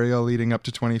ministerial leading up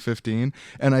to 2015,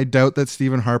 and I doubt that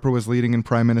Stephen Harper was leading in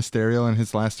prime ministerial in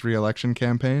his last re-election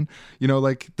campaign. You know,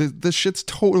 like this shit's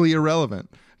totally irrelevant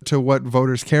to what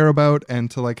voters care about and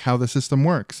to like how the system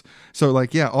works. So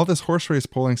like, yeah, all this horse race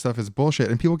polling stuff is bullshit,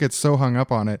 and people get so hung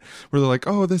up on it where they're like,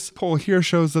 oh, this poll here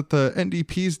shows that the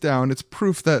NDP's down. It's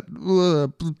proof that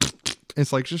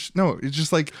it's like, just no, it's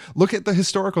just like, look at the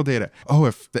historical data. Oh,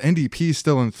 if the NDP is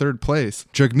still in third place,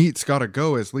 Jagmeet's got to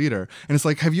go as leader. And it's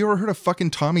like, have you ever heard of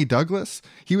fucking Tommy Douglas?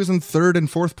 He was in third and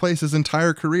fourth place his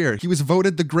entire career. He was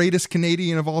voted the greatest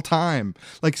Canadian of all time.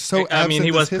 Like, so I mean,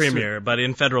 he was premier, but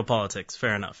in federal politics,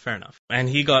 fair enough. And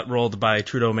he got rolled by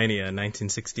Trudeau mania in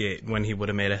 1968 when he would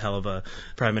have made a hell of a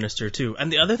prime minister too.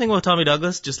 And the other thing about Tommy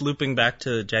Douglas, just looping back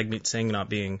to Jagmeet Singh not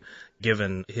being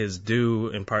given his due,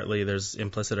 and partly there's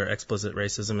implicit or explicit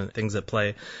racism and things at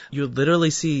play. You literally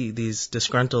see these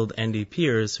disgruntled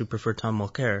NDPers who prefer Tom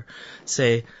Mulcair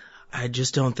say, I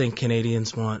just don't think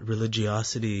Canadians want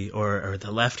religiosity, or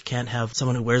the left can't have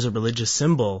someone who wears a religious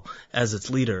symbol as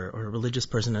its leader, or a religious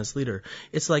person as leader.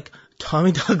 It's like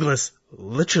Tommy Douglas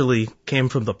literally came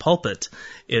from the pulpit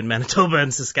in Manitoba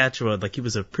and Saskatchewan. Like, he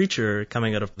was a preacher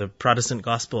coming out of the Protestant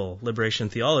gospel liberation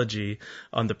theology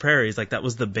on the prairies. Like, that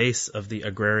was the base of the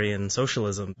agrarian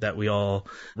socialism that we all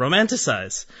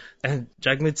romanticize. And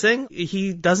Jagmeet Singh,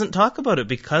 he doesn't talk about it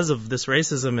because of this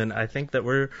racism, and I think that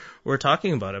we're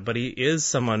talking about it. But he is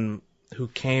someone who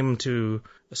came to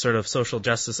a sort of social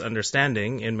justice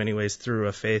understanding in many ways through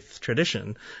a faith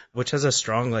tradition, which has a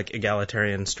strong like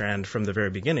egalitarian strand from the very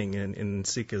beginning in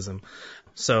Sikhism.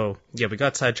 So yeah, we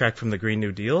got sidetracked from the Green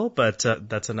New Deal, but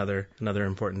that's another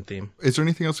important theme. Is there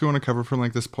anything else you want to cover from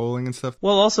like this polling and stuff?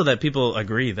 Well, also that people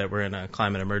agree that we're in a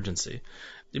climate emergency.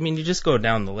 I mean, you just go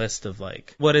down the list of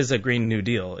like, what is a Green New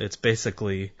Deal? It's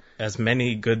basically as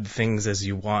many good things as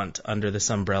you want under this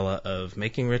umbrella of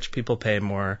making rich people pay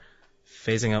more,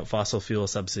 phasing out fossil fuel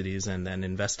subsidies, and then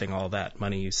investing all that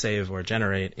money you save or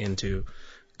generate into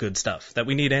good stuff that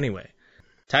we need anyway.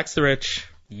 Tax the rich,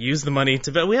 use the money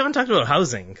to build. We haven't talked about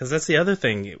housing, because that's the other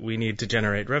thing we need to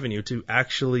generate revenue, to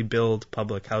actually build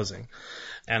public housing.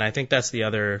 And I think that's the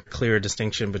other clear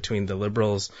distinction between the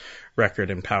Liberals'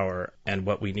 record in power and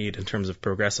what we need in terms of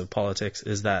progressive politics,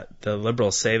 is that the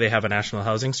Liberals say they have a national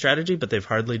housing strategy, but they've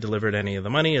hardly delivered any of the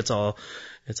money. It's all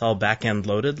back-end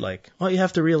loaded, like, well, you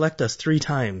have to re-elect us 3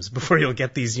 times before you'll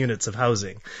get these units of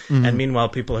housing. Mm-hmm. And meanwhile,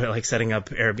 people are like setting up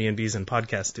Airbnbs and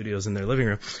podcast studios in their living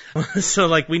room. So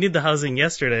like, we need the housing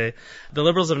yesterday. The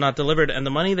Liberals have not delivered, and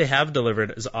the money they have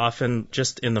delivered is often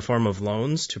just in the form of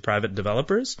loans to private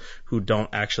developers who don't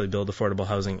actually build affordable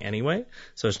housing anyway.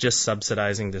 So it's just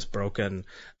subsidizing this broken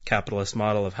capitalist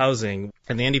model of housing.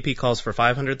 And the NDP calls for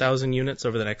 500,000 units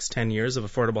over the next 10 years of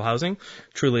affordable housing,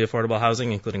 truly affordable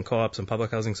housing, including co-ops and public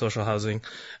housing, social housing.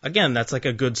 Again, that's like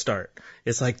a good start.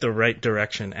 It's like the right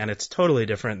direction, and it's totally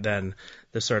different than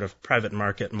the sort of private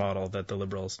market model that the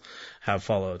Liberals have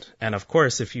followed. And of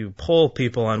course, if you poll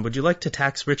people on would you like to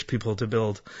tax rich people to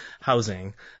build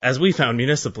housing, as we found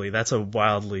municipally, that's a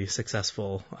wildly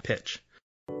successful pitch.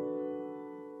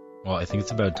 Well, I think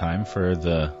it's about time for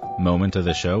the moment of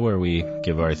the show where we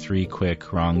give our 3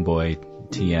 quick Wrong Boy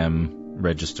TM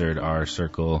registered R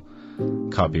Circle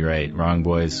copyright Wrong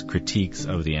Boys critiques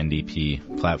of the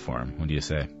NDP platform. What do you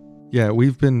say? Yeah,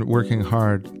 we've been working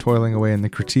hard, toiling away in the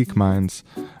critique mines,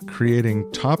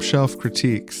 creating top-shelf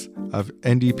critiques of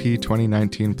NDP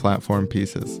 2019 platform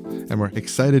pieces, and we're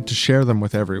excited to share them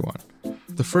with everyone.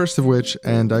 The first of which,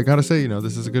 and I gotta say,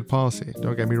 this is a good policy,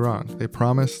 don't get me wrong, they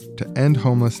promise to end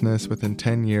homelessness within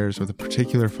 10 years with a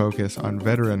particular focus on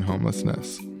veteran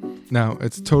homelessness. Now,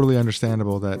 it's totally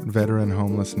understandable that veteran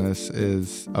homelessness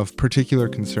is of particular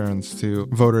concerns to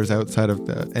voters outside of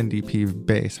the NDP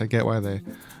base. I get why they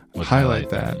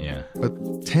highlight that. Yeah.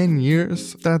 But 10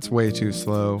 years? That's way too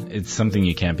slow. It's something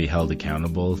you can't be held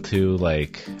accountable to.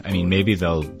 Maybe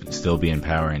they'll still be in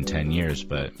power in 10 years,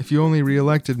 but... If you only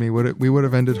re-elected me, we would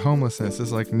have ended homelessness.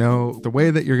 It's like, no, the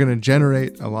way that you're going to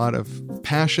generate a lot of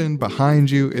passion behind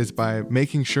you is by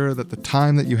making sure that the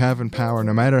time that you have in power,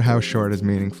 no matter how short, is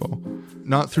meaningful.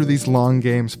 Not through these long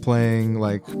games playing,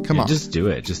 come on. Just do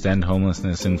it. Just end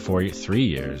homelessness in 3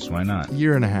 years. Why not?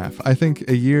 Year and a half. I think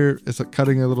a year is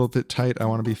cutting a little bit tight. I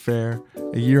want to be fair.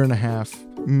 A year and a half,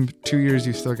 2 years,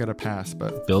 you still get a pass,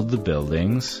 but... Build the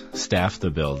buildings, staff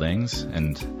the buildings,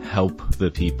 and help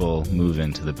the people move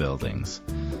into the buildings.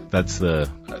 That's the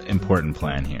important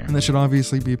plan here. And this should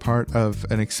obviously be part of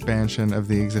an expansion of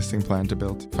the existing plan to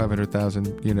build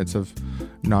 500,000 units of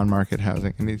non-market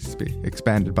housing. It needs to be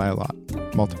expanded by a lot,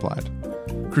 multiplied.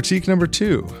 Critique number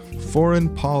 2,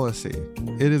 foreign policy.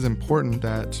 It is important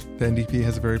that the NDP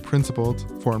has a very principled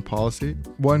foreign policy.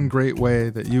 One great way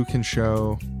that you can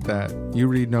show that you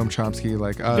read Noam Chomsky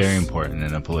like us. Very important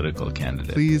in a political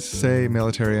candidate. Please say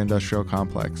military-industrial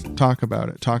complex. Talk about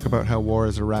it. Talk about how war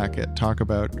is a racket. Talk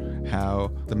about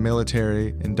how the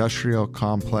military-industrial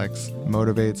complex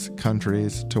motivates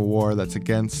countries to war that's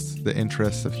against the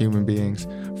interests of human beings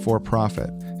for profit.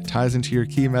 It ties into your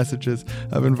key messages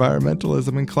of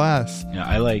environmentalism and class. Yeah,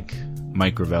 I like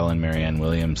Mike Gravel and Marianne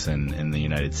Williamson in the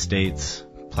United States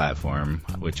platform,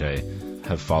 which I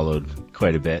have followed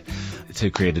quite a bit, to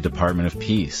create a Department of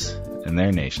Peace in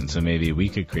their nation. So maybe we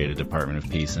could create a Department of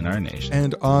Peace in our nation.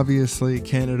 And obviously,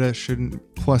 Canada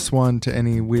shouldn't +1 to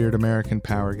any weird American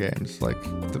power games.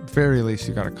 At the very least,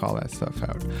 you got to call that stuff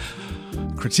out.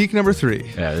 Critique number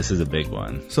 3. Yeah, this is a big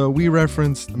one. So we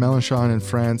referenced Mélenchon and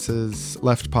France's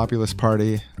left populist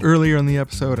party earlier in the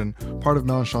episode, and part of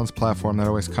Mélenchon's platform that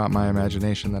always caught my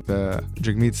imagination that the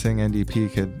Jagmeet Singh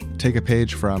NDP could take a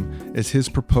page from is his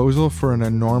proposal for an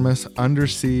enormous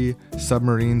undersea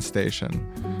submarine station,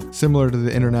 similar to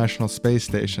the International Space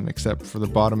Station, except for the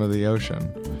bottom of the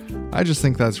ocean. I just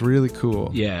think that's really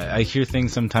cool. Yeah, I hear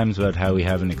things sometimes about how we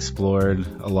haven't explored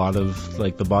a lot of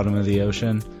the bottom of the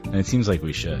ocean, and it seems like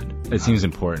we should. It seems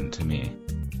important to me.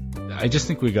 I just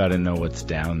think we got to know what's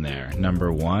down there,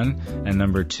 number 1. And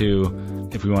number 2,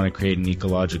 if we want to create an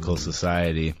ecological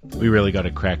society, we really got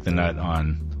to crack the nut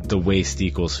on the waste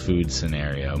equals food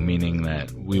scenario, meaning that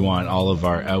we want all of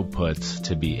our outputs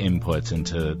to be inputs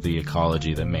into the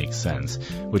ecology that makes sense,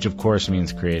 which of course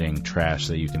means creating trash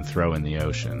that you can throw in the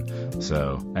ocean.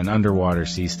 So an underwater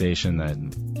sea station that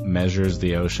measures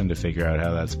the ocean to figure out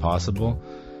how that's possible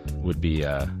would be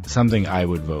something I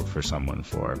would vote for someone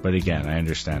for. But again, I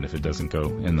understand if it doesn't go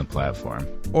in the platform.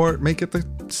 Or make it the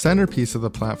centerpiece of the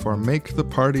platform. Make the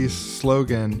party's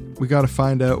slogan, we got to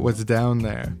find out what's down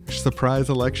there. Surprise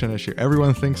election issue.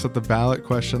 Everyone thinks that the ballot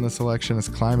question this election is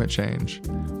climate change.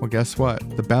 Well, guess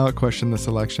what? The ballot question this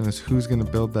election is who's going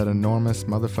to build that enormous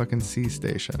motherfucking sea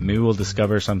station. Maybe we'll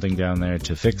discover something down there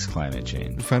to fix climate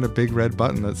change. We find a big red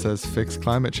button that says fix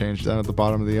climate change down at the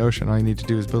bottom of the ocean. All you need to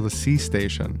do is build a sea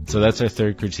station. So that's our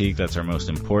 3rd critique. That's our most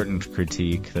important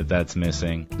critique that's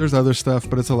missing. There's other stuff,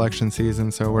 but it's election season,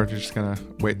 so we're just going to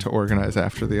wait to organize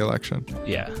after the election.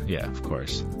 Yeah, of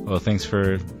course. Well, thanks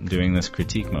for doing this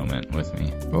critique moment with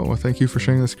me. Well, thank you for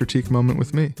sharing this critique moment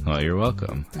with me. Well, you're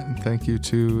welcome. And thank you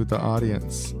to the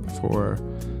audience for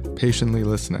patiently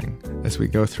listening as we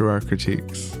go through our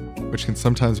critiques, which can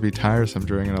sometimes be tiresome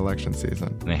during an election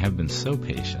season. They have been so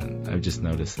patient. I've just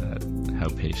noticed that, how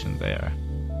patient they are.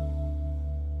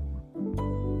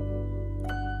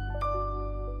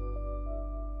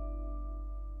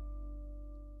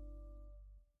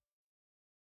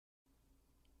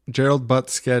 Gerald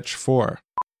Butts sketch 4.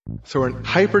 So an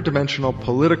hyperdimensional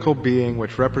political being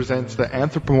which represents the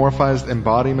anthropomorphized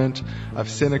embodiment of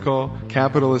cynical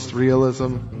capitalist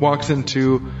realism walks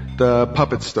into the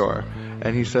puppet store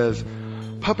and he says,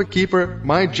 "Puppet keeper,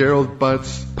 my Gerald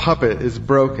Butts puppet is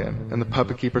broken." And the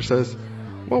puppet keeper says,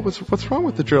 "Well, what's wrong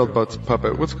with the Gerald Butts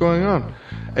puppet? What's going on?"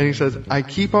 And he says, "I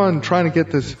keep on trying to get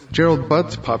this Gerald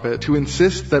Butts puppet to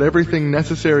insist that everything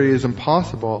necessary is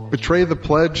impossible, betray the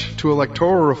pledge to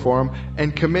electoral reform,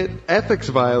 and commit ethics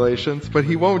violations, but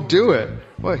he won't do it."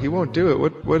 What? He won't do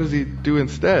it? What does he do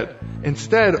instead?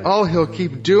 Instead, all he'll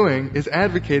keep doing is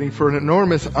advocating for an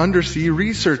enormous undersea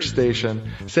research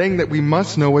station, saying that we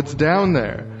must know what's down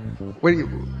there.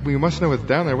 We must know what's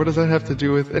down there. What does that have to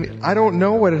do with I don't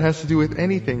know what it has to do with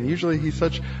anything. Usually he's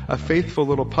such a faithful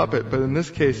little puppet, but in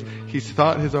this case, he's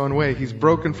thought his own way. He's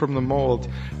broken from the mold,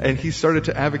 and he started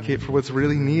to advocate for what's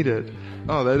really needed.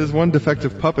 "Oh, that is one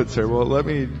defective puppet, sir. Well, let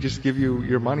me just give you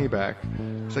your money back."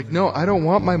 It's like, "No, I don't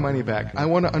want my money back. I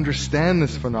want to understand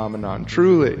this phenomenon,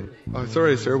 truly." "Oh,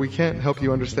 sorry, sir, we can't help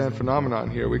you understand phenomenon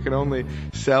here. We can only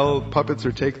sell puppets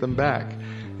or take them back."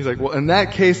 He's like, "Well, in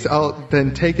that case, I'll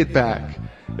then take it back.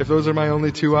 If those are my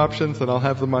only two options, then I'll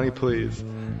have the money, please."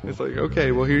 It's like,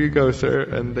 "Okay, well, here you go, sir."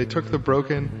 And they took the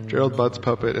broken Gerald Butts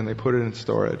puppet and they put it in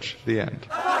storage. The end.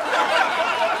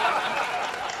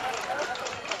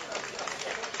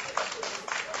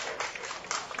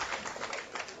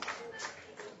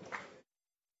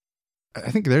 I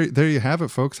think there you have it,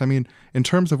 folks. I mean, in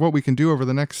terms of what we can do over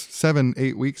the next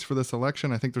 7-8 weeks for this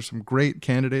election, I think there's some great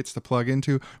candidates to plug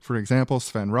into. For example,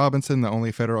 Sven Robinson, the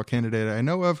only federal candidate I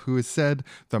know of who has said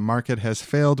the market has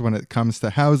failed when it comes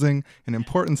to housing, an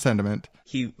important sentiment.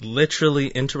 He literally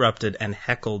interrupted and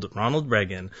heckled Ronald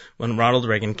Reagan when Ronald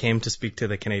Reagan came to speak to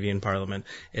the Canadian Parliament.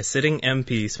 A sitting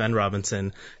MP, Sven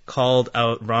Robinson, called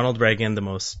out Ronald Reagan, the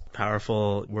most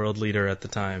powerful world leader at the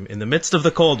time, in the midst of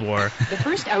the Cold War. The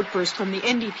first outburst from the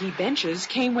NDP benches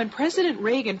came when President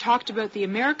Reagan talked about the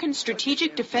American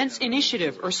Strategic Defense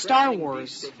Initiative, or Star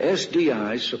Wars.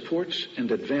 SDI supports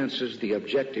and advances the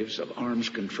objectives of arms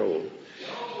control,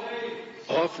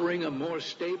 offering a more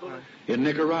stable... In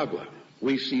Nicaragua,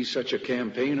 we see such a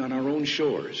campaign on our own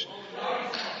shores.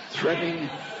 Threatening...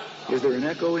 Is there an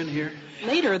echo in here?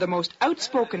 Later, the most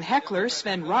outspoken heckler,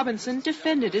 Sven Robinson,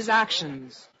 defended his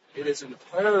actions. It is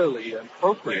entirely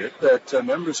appropriate that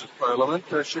members of Parliament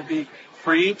should be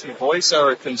free to voice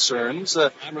our concerns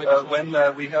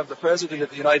when we have the President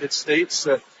of the United States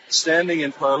standing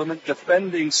in Parliament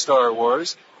defending Star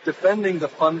Wars, defending the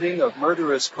funding of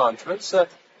murderous Contras.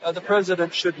 The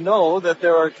President should know that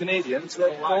there are Canadians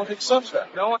that won't accept that.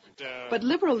 But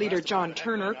Liberal leader John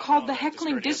Turner called the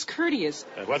heckling discourteous.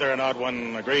 Whether or not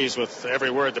one agrees with every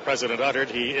word the President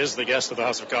uttered, he is the guest of the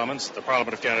House of Commons, the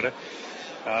Parliament of Canada.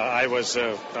 I was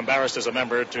embarrassed as a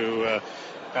member to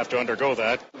have to undergo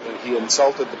that. He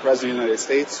insulted the President of the United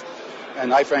States,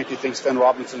 and I frankly think Sven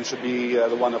Robinson should be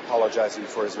the one apologizing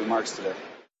for his remarks today.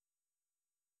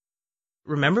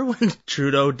 Remember when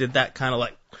Trudeau did that kind of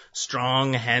like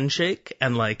strong handshake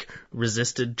and like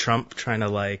resisted Trump trying to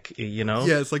like, you know?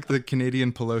 Yeah, it's like the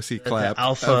Canadian Pelosi clap. The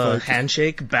alpha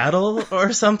handshake battle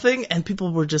or something. And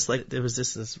people were just like, there was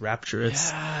just this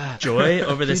rapturous joy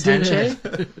over this handshake.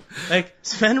 Like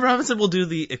Sven Robinson will do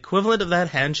the equivalent of that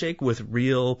handshake with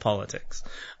real politics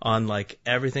on like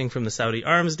everything from the Saudi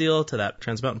arms deal to that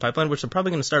Trans Mountain Pipeline, which they're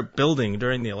probably going to start building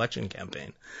during the election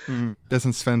campaign. That's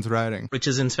in Sven's riding. Which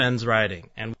is in Sven's riding.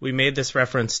 And we made this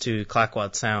reference to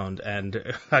Clayoquot Sound.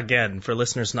 And again, for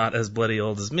listeners not as bloody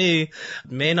old as me,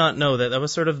 may not know that that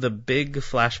was sort of the big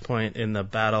flashpoint in the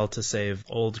battle to save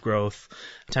old growth,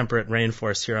 temperate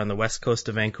rainforest here on the west coast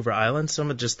of Vancouver Island.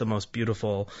 Some of just the most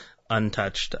beautiful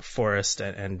untouched forest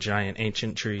and giant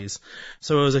ancient trees.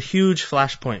 So it was a huge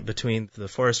flashpoint between the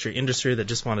forestry industry that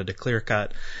just wanted to clear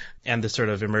cut and the sort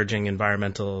of emerging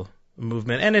environmental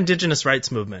movement and indigenous rights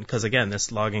movement, because again,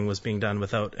 this logging was being done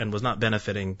without and was not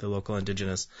benefiting the local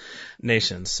indigenous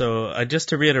nations. So just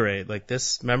to reiterate, like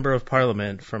this member of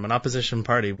parliament from an opposition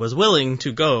party was willing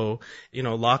to go,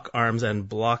 lock arms and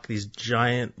block these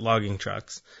giant logging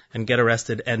trucks and get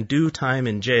arrested and do time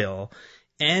in jail.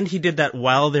 And he did that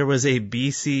while there was a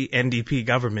BC NDP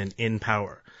government in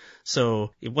power. So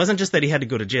it wasn't just that he had to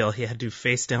go to jail, he had to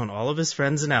face down all of his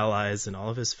friends and allies and all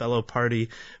of his fellow party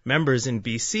members in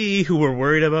BC who were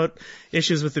worried about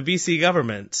issues with the BC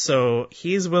government. So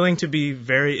he's willing to be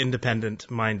very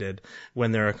independent-minded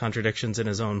when there are contradictions in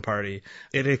his own party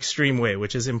in an extreme way,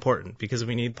 which is important because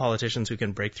we need politicians who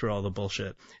can break through all the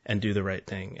bullshit and do the right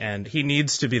thing. And he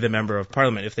needs to be the member of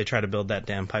parliament if they try to build that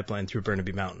damn pipeline through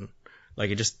Burnaby Mountain. Like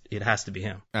it has to be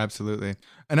him. Absolutely.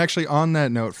 And actually, on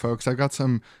that note, folks, I've got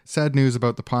some sad news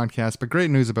about the podcast, but great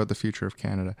news about the future of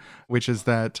Canada, which is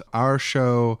that our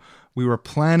show, we were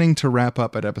planning to wrap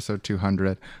up at episode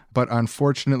 200, but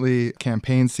unfortunately,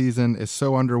 campaign season is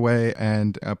so underway,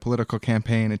 and a political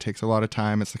campaign, it takes a lot of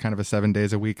time. It's kind of a 7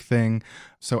 days a week thing.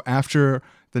 So after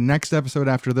the next episode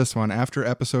after this one, after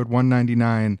episode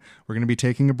 199, we're going to be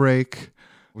taking a break.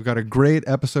 We've got a great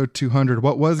episode 200.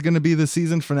 What was going to be the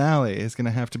season finale is going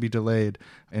to have to be delayed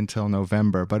until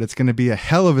November, but it's going to be a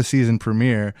hell of a season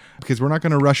premiere because we're not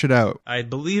going to rush it out. I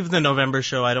believe the November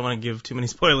show, I don't want to give too many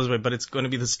spoilers away, but it's going to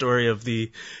be the story of the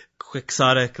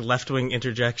quixotic left-wing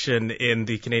interjection in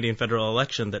the Canadian federal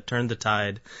election that turned the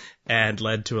tide and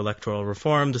led to electoral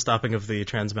reform, the stopping of the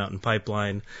Trans Mountain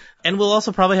Pipeline. And we'll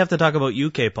also probably have to talk about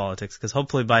UK politics, because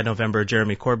hopefully by November,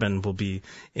 Jeremy Corbyn will be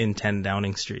in 10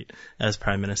 Downing Street as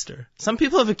Prime Minister. Some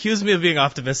people have accused me of being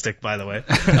optimistic, by the way.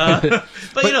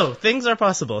 But you know, things are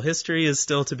possible. History is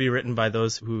still to be written by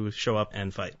those who show up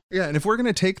and fight. Yeah, and if we're going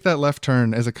to take that left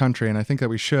turn as a country, and I think that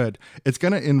we should, it's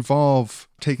going to involve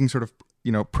taking sort of,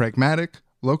 pragmatic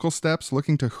local steps,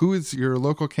 looking to who is your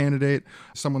local candidate,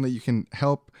 someone that you can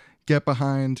help get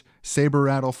behind, saber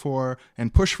rattle for,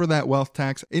 and push for that wealth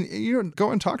tax. And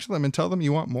go and talk to them and tell them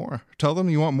you want more. Tell them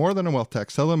you want more than a wealth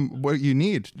tax. Tell them what you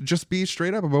need. Just be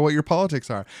straight up about what your politics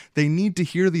are. They need to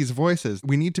hear these voices.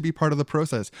 We need to be part of the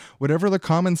process. Whatever the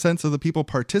common sense of the people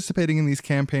participating in these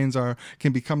campaigns are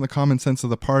can become the common sense of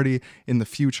the party in the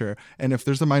future. And if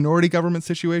there's a minority government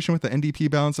situation with the NDP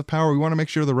balance of power, we want to make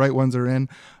sure the right ones are in.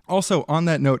 Also, on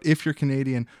that note, if you're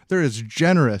Canadian, there is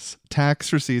generous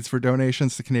tax receipts for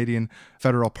donations to Canadian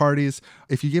federal parties.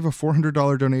 If you give a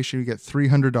 $400 donation, you get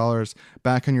 $300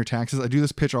 back on your taxes. I do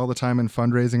this pitch all the time in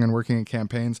fundraising and working in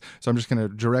campaigns, so I'm just going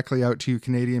to directly out to you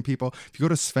Canadian people. If you go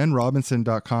to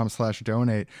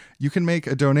svenrobinson.com/donate, you can make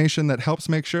a donation that helps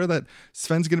make sure that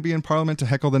Sven's going to be in Parliament to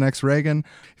heckle the next Reagan.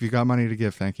 If you got money to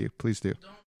give, thank you. Please do.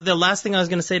 The last thing I was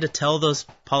going to say, to tell those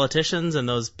politicians and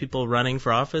those people running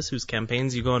for office whose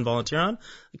campaigns you go and volunteer on,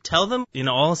 tell them, in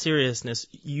all seriousness,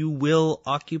 you will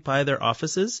occupy their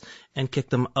offices and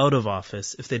kick them out of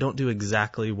office if they don't do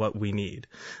exactly what we need.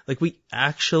 We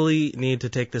actually need to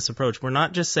take this approach. We're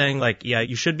not just saying,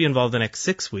 you should be involved the next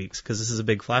 6 weeks because this is a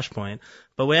big flashpoint,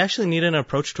 but we actually need an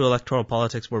approach to electoral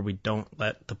politics where we don't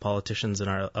let the politicians and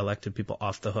our elected people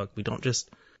off the hook. We don't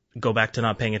just go back to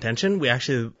not paying attention. We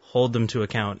actually hold them to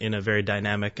account in a very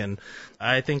dynamic and,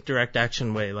 I think, direct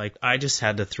action way. I just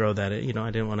had to throw that in.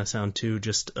 I didn't want to sound too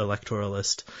just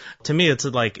electoralist. To me,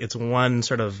 it's one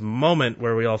sort of moment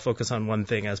where we all focus on one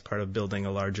thing as part of building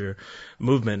a larger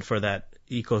movement for that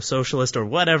eco-socialist or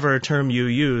whatever term you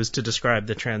use to describe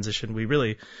the transition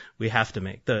we have to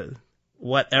make.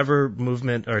 Whatever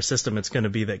movement or system it's going to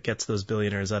be that gets those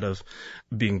billionaires out of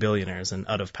being billionaires and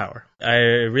out of power. I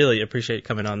really appreciate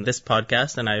coming on this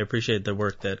podcast, and I appreciate the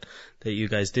work that you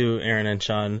guys do, Aaron and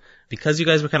Sean, because you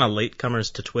guys were kind of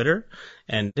latecomers to Twitter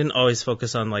and didn't always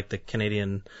focus on the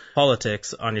Canadian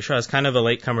politics on your show. I was kind of a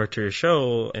latecomer to your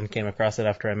show and came across it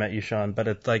after I met you, Sean, but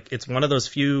it's one of those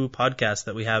few podcasts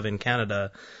that we have in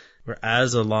Canada where,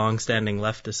 as a long-standing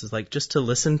leftist, is just to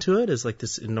listen to it is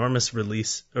this enormous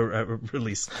release. Well,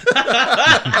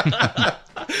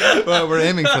 we're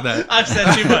aiming for that. I've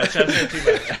said too much.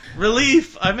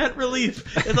 Relief. I meant relief.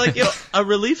 It's a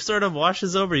relief sort of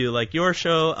washes over you. Your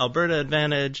show, Alberta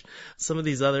Advantage, some of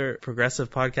these other progressive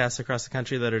podcasts across the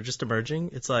country that are just emerging.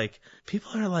 It's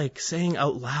people are saying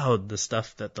out loud the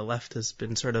stuff that the left has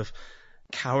been sort of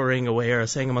cowering away or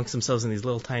saying amongst themselves in these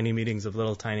little tiny meetings of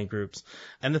little tiny groups.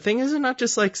 And the thing is, they're not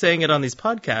just saying it on these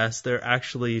podcasts, they're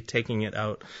actually taking it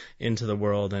out into the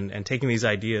world and taking these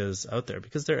ideas out there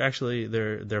because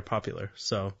they're popular.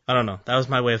 So I don't know. That was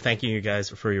my way of thanking you guys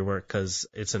for your work, because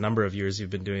it's a number of years you've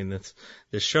been doing this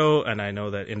show, and I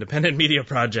know that independent media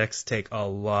projects take a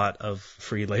lot of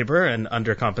free labor and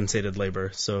undercompensated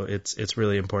labor. So it's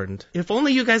really important. If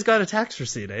only you guys got a tax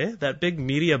receipt, eh? That big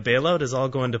media bailout is all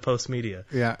going to Post Media.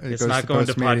 Yeah, it's not going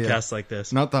to podcasts like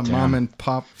this. Not the mom and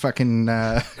pop fucking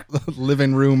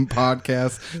living room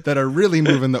podcasts that are really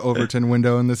moving the Overton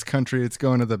window in this country. It's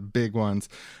going to the big ones.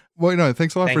 Well,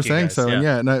 thanks a lot for saying so.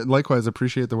 Yeah. And I likewise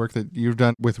appreciate the work that you've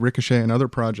done with Ricochet and other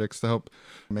projects to help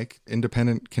make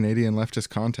independent Canadian leftist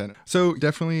content. So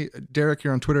definitely, Derek,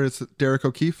 you're on Twitter. It's Derek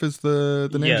O'Keefe is the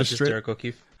name. Yeah, just Derek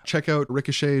O'Keefe. Check out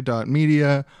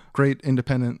ricochet.media, great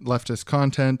independent leftist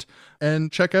content.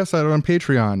 And check us out on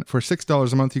Patreon. For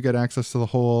 $6 a month, you get access to the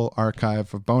whole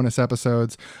archive of bonus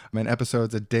episodes and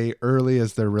episodes a day early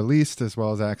as they're released, as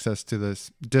well as access to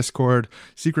this Discord,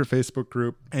 secret Facebook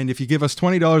group. And if you give us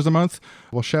 $20 a month,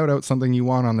 we'll shout out something you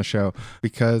want on the show,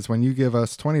 because when you give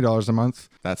us $20 a month,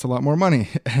 that's a lot more money.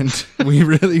 And we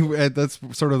really, that's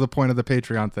sort of the point of the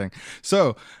Patreon thing.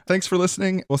 So thanks for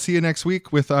listening. We'll see you next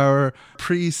week with our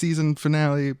pre-season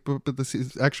finale, but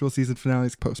the actual season finale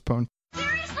is postponed.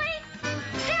 Seriously?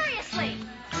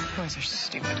 Boys are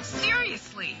stupid.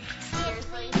 Seriously?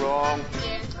 Wrong.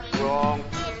 Wrong.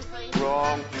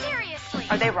 Wrong. Seriously?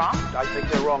 Are they wrong? I think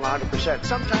they're wrong 100%.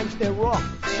 Sometimes they're wrong.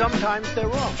 Sometimes they're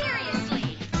wrong.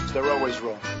 Seriously? They're always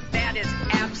wrong. That is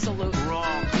absolute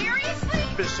Wrong. Seriously?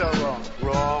 It's so wrong.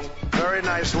 Wrong. Very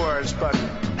nice words, but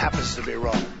happens to be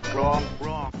wrong. Wrong.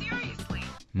 Wrong. Seriously?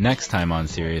 Next time on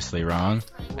Seriously Wrong,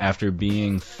 after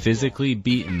being physically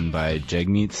beaten by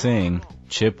Jagmeet Singh,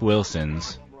 Chip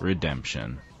Wilson's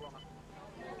redemption.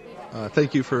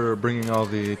 Thank you for bringing all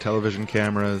the television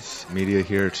cameras, media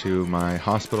here to my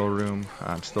hospital room.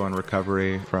 I'm still in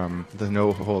recovery from the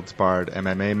no-holds-barred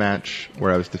MMA match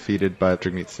where I was defeated by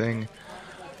Jagmeet Singh,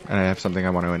 and I have something I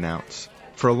want to announce.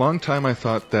 For a long time I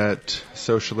thought that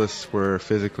socialists were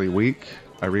physically weak.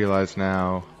 I realize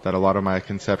now that a lot of my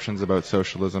conceptions about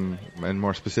socialism, and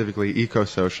more specifically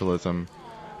eco-socialism,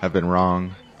 have been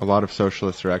wrong. A lot of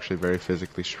socialists are actually very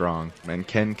physically strong and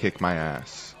can kick my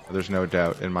ass. There's no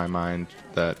doubt in my mind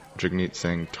that Jagmeet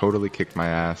Singh totally kicked my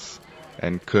ass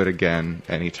and could again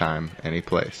anytime, any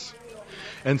place.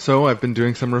 And so I've been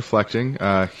doing some reflecting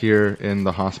here in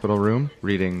the hospital room,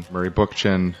 reading Murray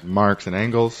Bookchin, Marx and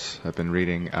Engels. I've been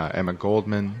reading Emma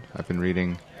Goldman. I've been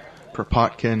reading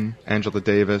Kropotkin, Angela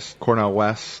Davis, Cornel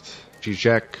West,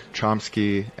 Zizek,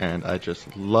 Chomsky, and I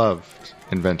just loved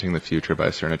Inventing the Future by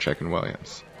Cernacek and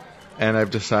Williams. And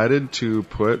I've decided to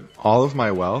put all of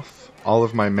my wealth, all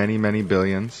of my many, many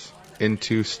billions,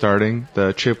 into starting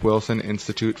the Chip Wilson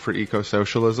Institute for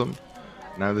Eco-Socialism.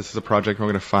 Now this is a project we're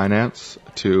going to finance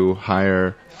to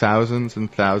hire thousands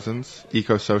and thousands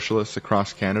eco-socialists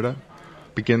across Canada,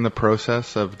 begin the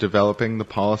process of developing the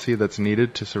policy that's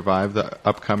needed to survive the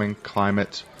upcoming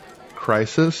climate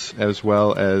crisis, as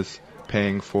well as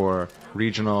paying for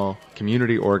regional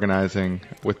community organizing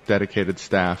with dedicated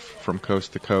staff from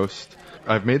coast to coast.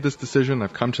 I've made this decision.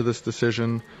 I've come to this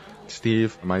decision.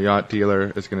 Steve, my yacht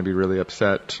dealer, is going to be really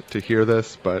upset to hear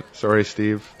this, but sorry,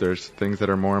 Steve, there's things that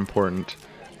are more important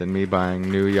than me buying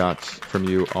new yachts from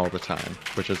you all the time,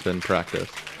 which has been practice.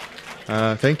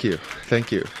 Thank you.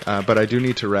 But I do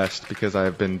need to rest because I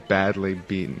have been badly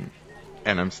beaten,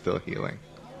 and I'm still healing.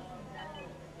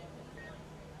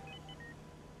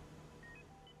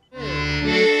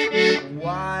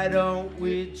 Why don't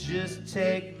we just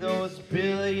take those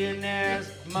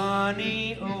billionaires'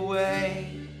 money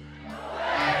away?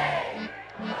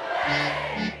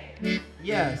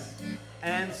 Yes,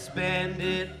 and spend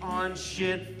it on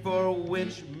shit for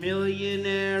which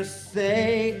millionaires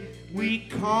say we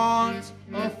can't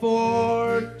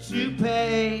afford to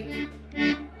pay.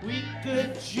 We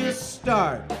could just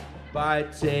start by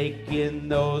taking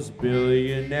those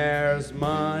billionaires'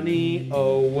 money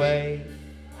away.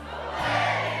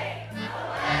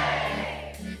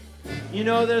 You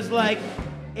know, there's like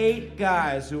 8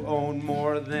 guys who own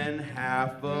more than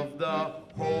half of the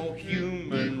whole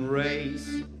human race.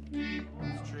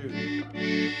 It's true.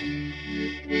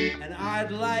 And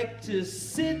I'd like to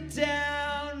sit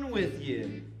down with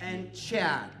you and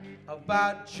chat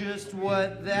about just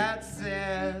what that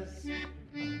says.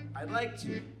 I'd like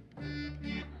to.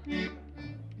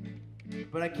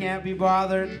 But I can't be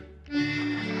bothered.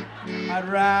 I'd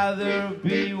rather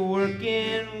be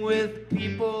working with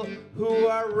people who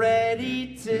are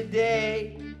ready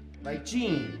today, like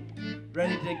Gene,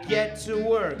 ready to get to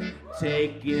work,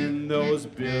 taking those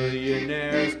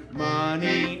billionaires'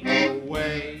 money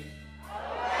away.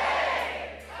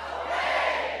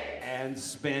 And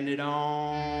spend it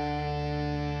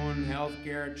on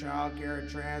healthcare, childcare,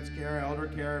 trans care, elder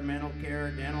care, mental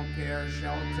care, dental care,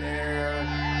 shelter.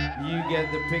 You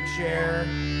get the picture.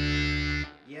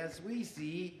 Yes, we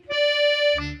see.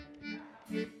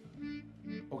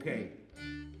 Okay,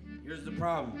 here's the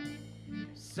problem.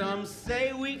 Some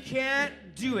say we can't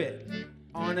do it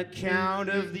on account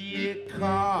of the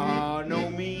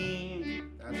economy.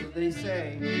 That's what they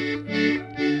say.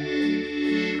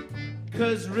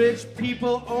 'Cause rich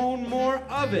people own more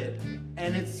of it,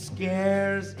 and it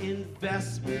scares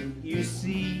investment, you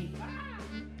see.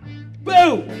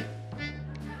 Boom!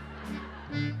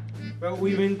 But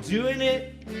we've been doing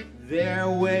it their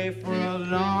way for a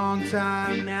long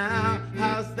time now.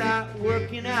 How's that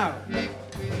working out?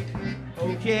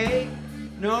 Okay?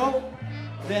 No?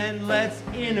 Then let's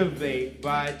innovate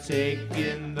by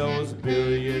taking those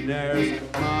billionaires'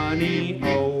 money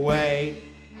away.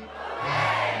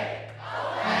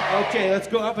 Okay, let's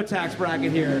go up a tax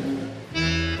bracket here.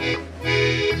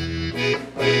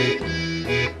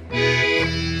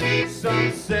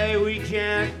 Some say we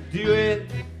can't do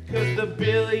it 'cause the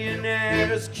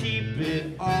billionaires keep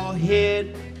it all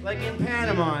hid, like in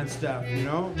Panama and stuff, you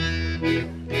know?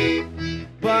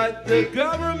 But the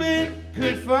government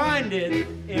could find it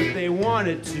if they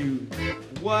wanted to.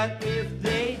 What if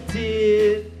they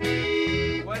did?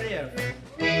 What if?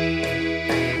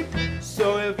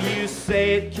 So if you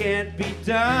say it can't be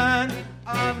done,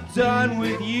 I'm done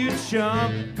with you,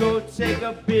 chump. Go take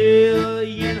a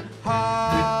billion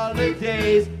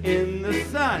holidays in the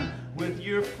sun with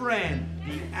your friend,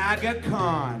 the Aga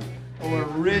Khan, or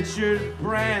Richard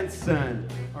Branson,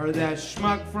 or that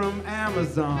schmuck from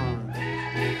Amazon.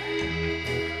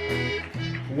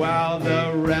 While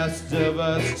the rest of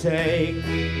us take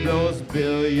those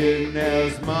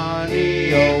billionaires'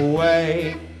 money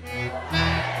away.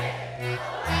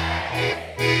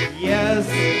 Yes,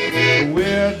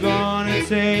 we're gonna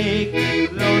take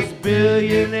those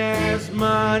billionaires'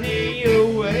 money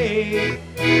away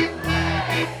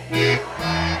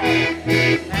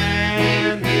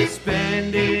and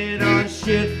spend it on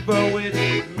shit for which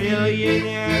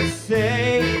millionaires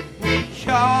say we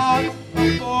can't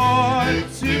afford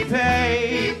to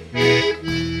pay.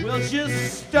 We'll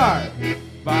just start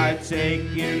by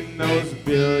taking those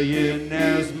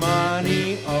billionaires'